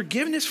find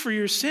forgiveness for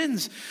your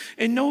sins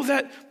and know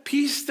that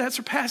peace that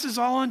surpasses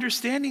all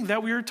understanding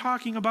that we are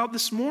talking about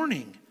this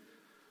morning.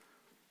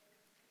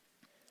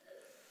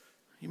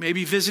 You may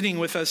be visiting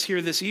with us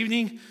here this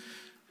evening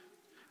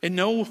and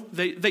know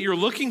that you're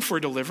looking for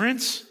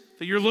deliverance,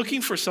 that you're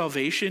looking for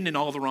salvation in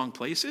all the wrong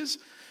places.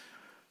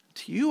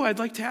 To you, I'd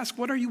like to ask,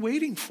 what are you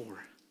waiting for?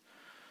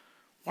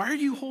 Why are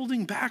you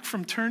holding back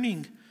from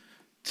turning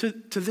to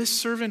this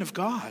servant of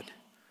God,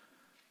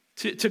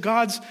 to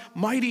God's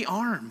mighty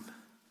arm?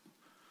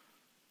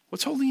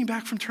 What's holding you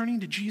back from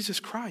turning to Jesus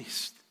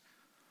Christ?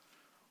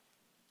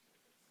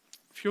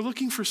 If you're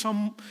looking for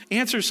some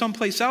answers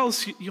someplace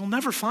else, you'll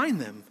never find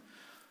them.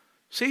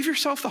 Save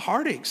yourself the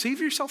heartache. Save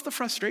yourself the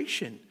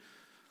frustration.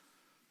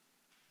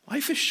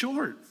 Life is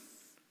short.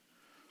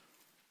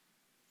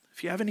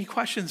 If you have any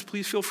questions,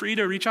 please feel free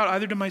to reach out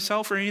either to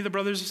myself or any of the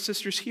brothers and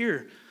sisters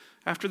here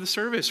after the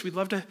service. We'd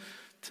love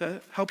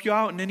to help you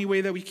out in any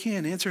way that we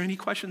can, answer any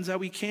questions that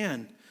we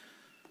can.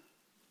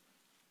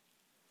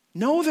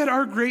 Know that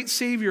our great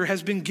Savior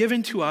has been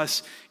given to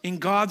us in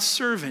God's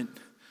servant,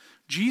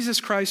 Jesus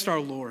Christ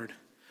our Lord.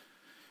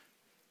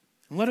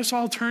 And let us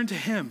all turn to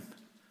him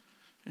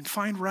and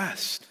find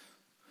rest.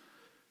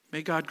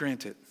 May God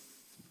grant it.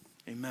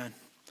 Amen.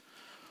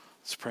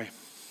 Let's pray.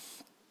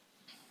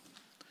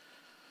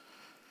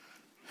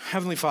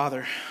 Heavenly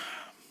Father,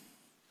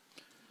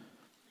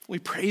 we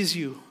praise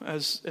you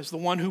as the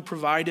one who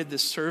provided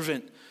this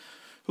servant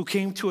who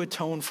came to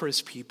atone for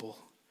his people,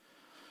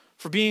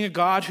 for being a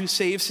God who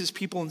saves his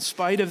people in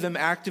spite of them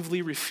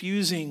actively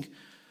refusing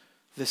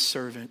this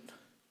servant.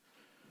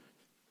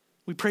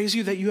 We praise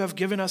you that you have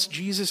given us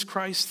Jesus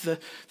Christ, the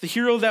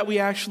hero that we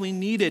actually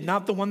needed,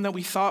 not the one that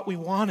we thought we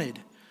wanted.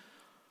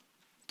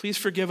 Please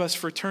forgive us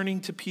for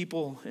turning to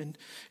people and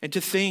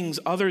to things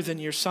other than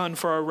your Son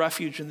for our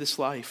refuge in this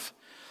life.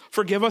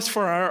 Forgive us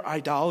for our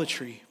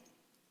idolatry.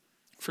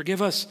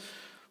 Forgive us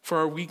for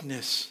our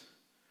weakness.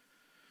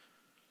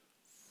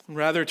 And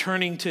rather,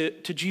 turning to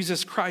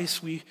Jesus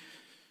Christ, we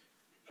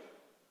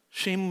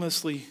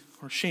shamefully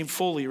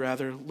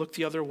look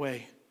the other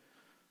way.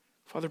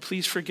 Father,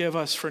 please forgive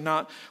us for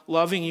not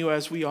loving you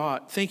as we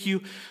ought. Thank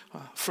you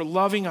for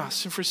loving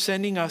us and for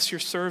sending us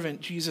your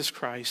servant, Jesus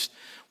Christ,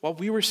 while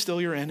we were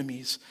still your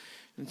enemies.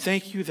 And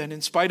thank you that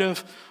in spite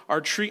of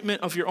our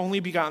treatment of your only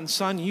begotten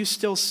Son, you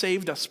still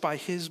saved us by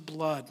his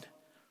blood.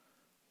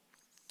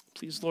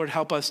 Please, Lord,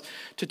 help us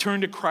to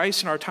turn to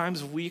Christ in our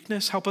times of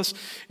weakness. Help us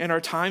in our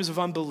times of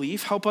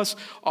unbelief. Help us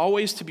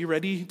always to be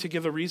ready to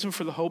give a reason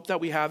for the hope that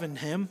we have in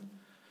him.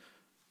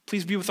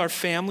 Please be with our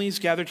families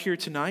gathered here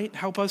tonight.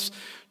 Help us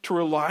to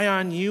rely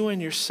on you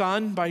and your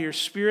Son by your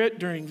Spirit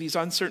during these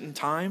uncertain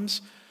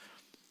times,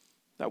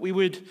 that we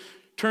would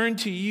turn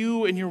to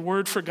you and your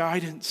word for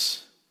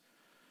guidance.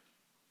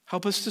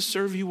 Help us to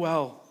serve you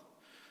well.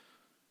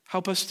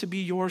 Help us to be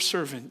your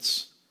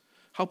servants.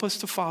 Help us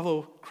to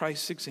follow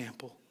Christ's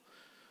example.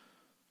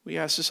 We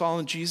ask this all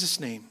in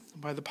Jesus' name,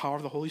 by the power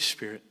of the Holy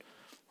Spirit.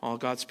 All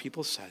God's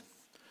people said,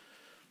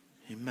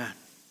 amen.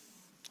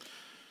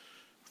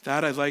 With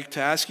that, I'd like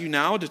to ask you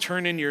now to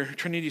turn in your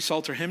Trinity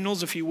Psalter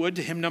hymnals, if you would,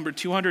 to hymn number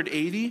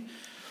 280,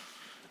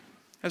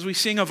 as we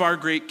sing of our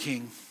great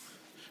King.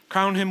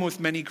 Crown him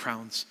with many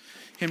crowns.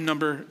 Hymn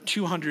number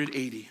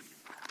 280.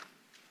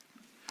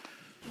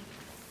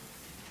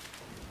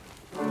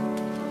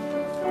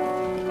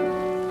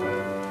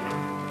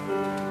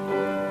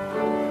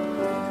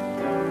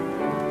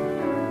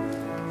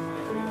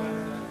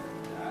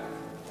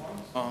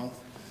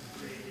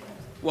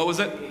 What was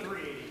it?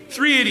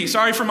 380.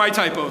 Sorry for my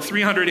typo.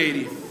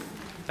 380.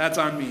 That's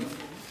on me.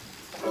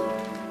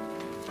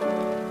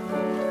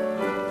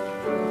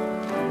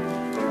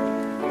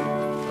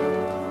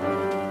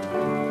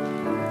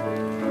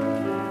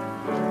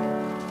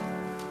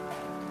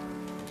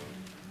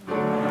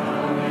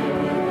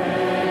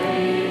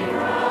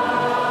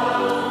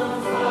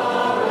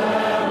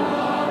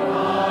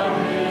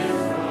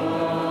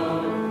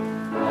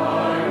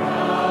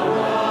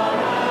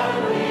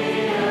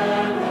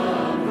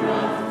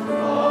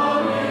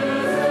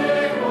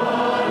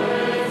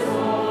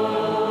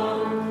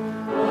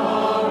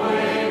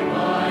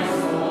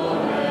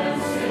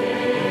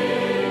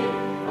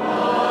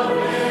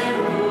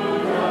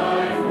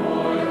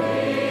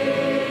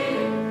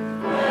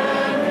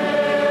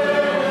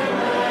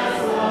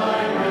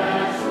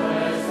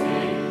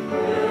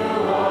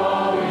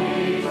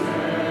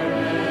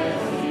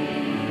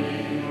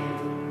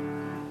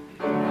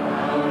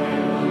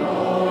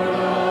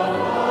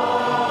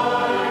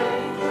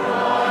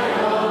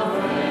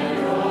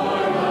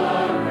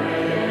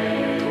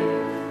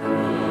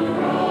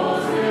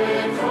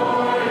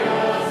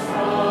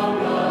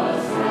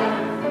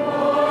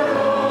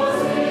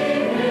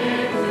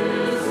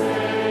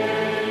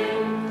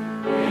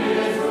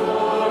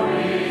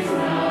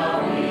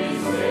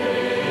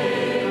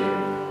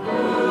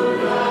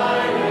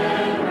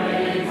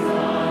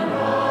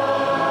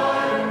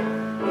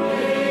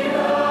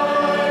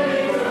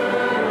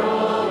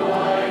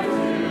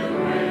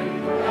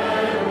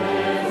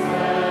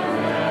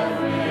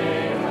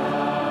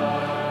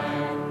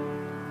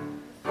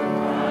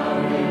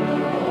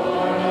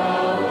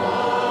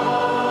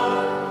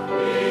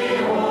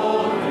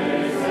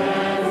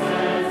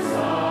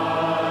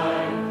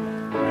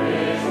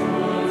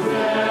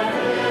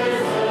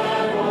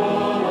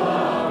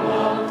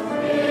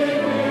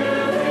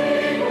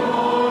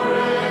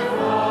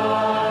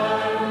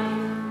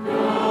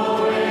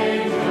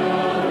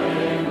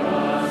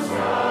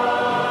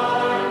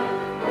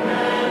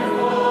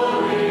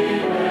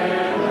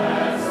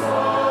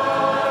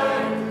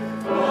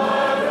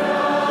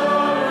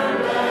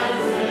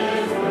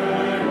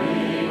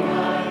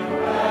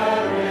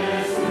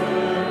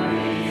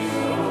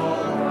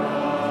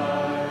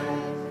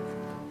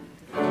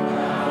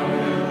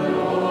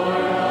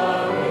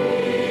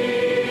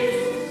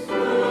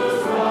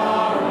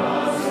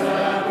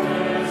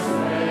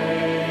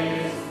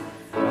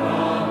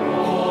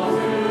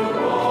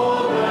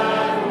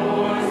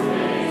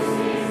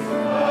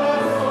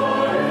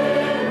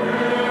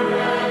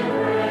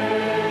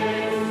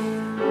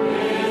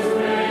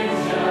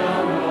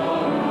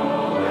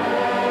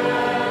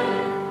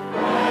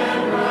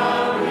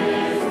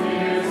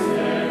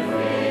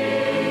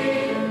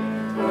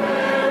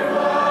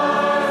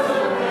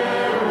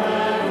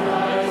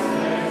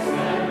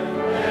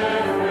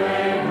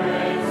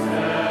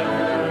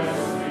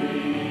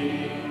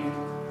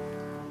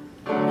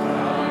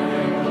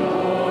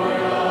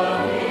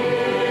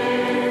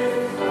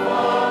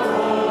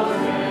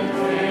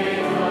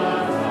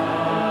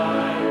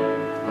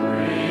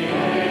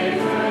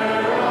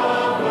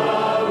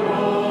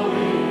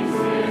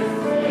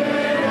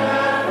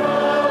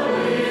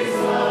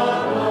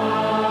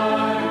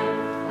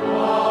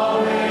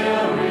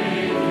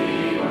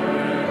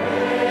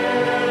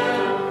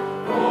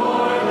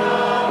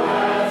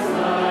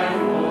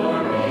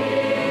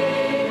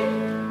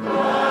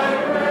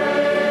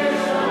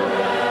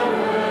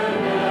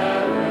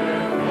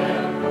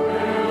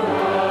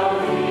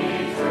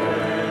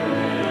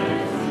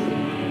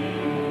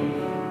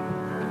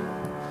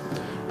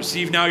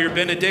 Receive now your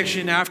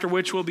benediction, after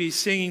which we'll be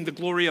singing the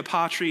Gloria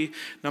Patri,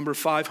 number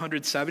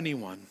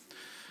 571.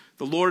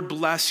 The Lord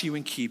bless you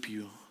and keep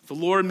you. The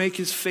Lord make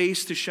his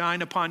face to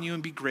shine upon you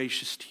and be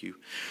gracious to you.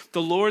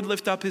 The Lord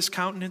lift up his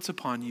countenance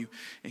upon you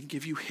and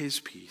give you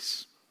his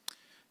peace.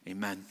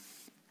 Amen.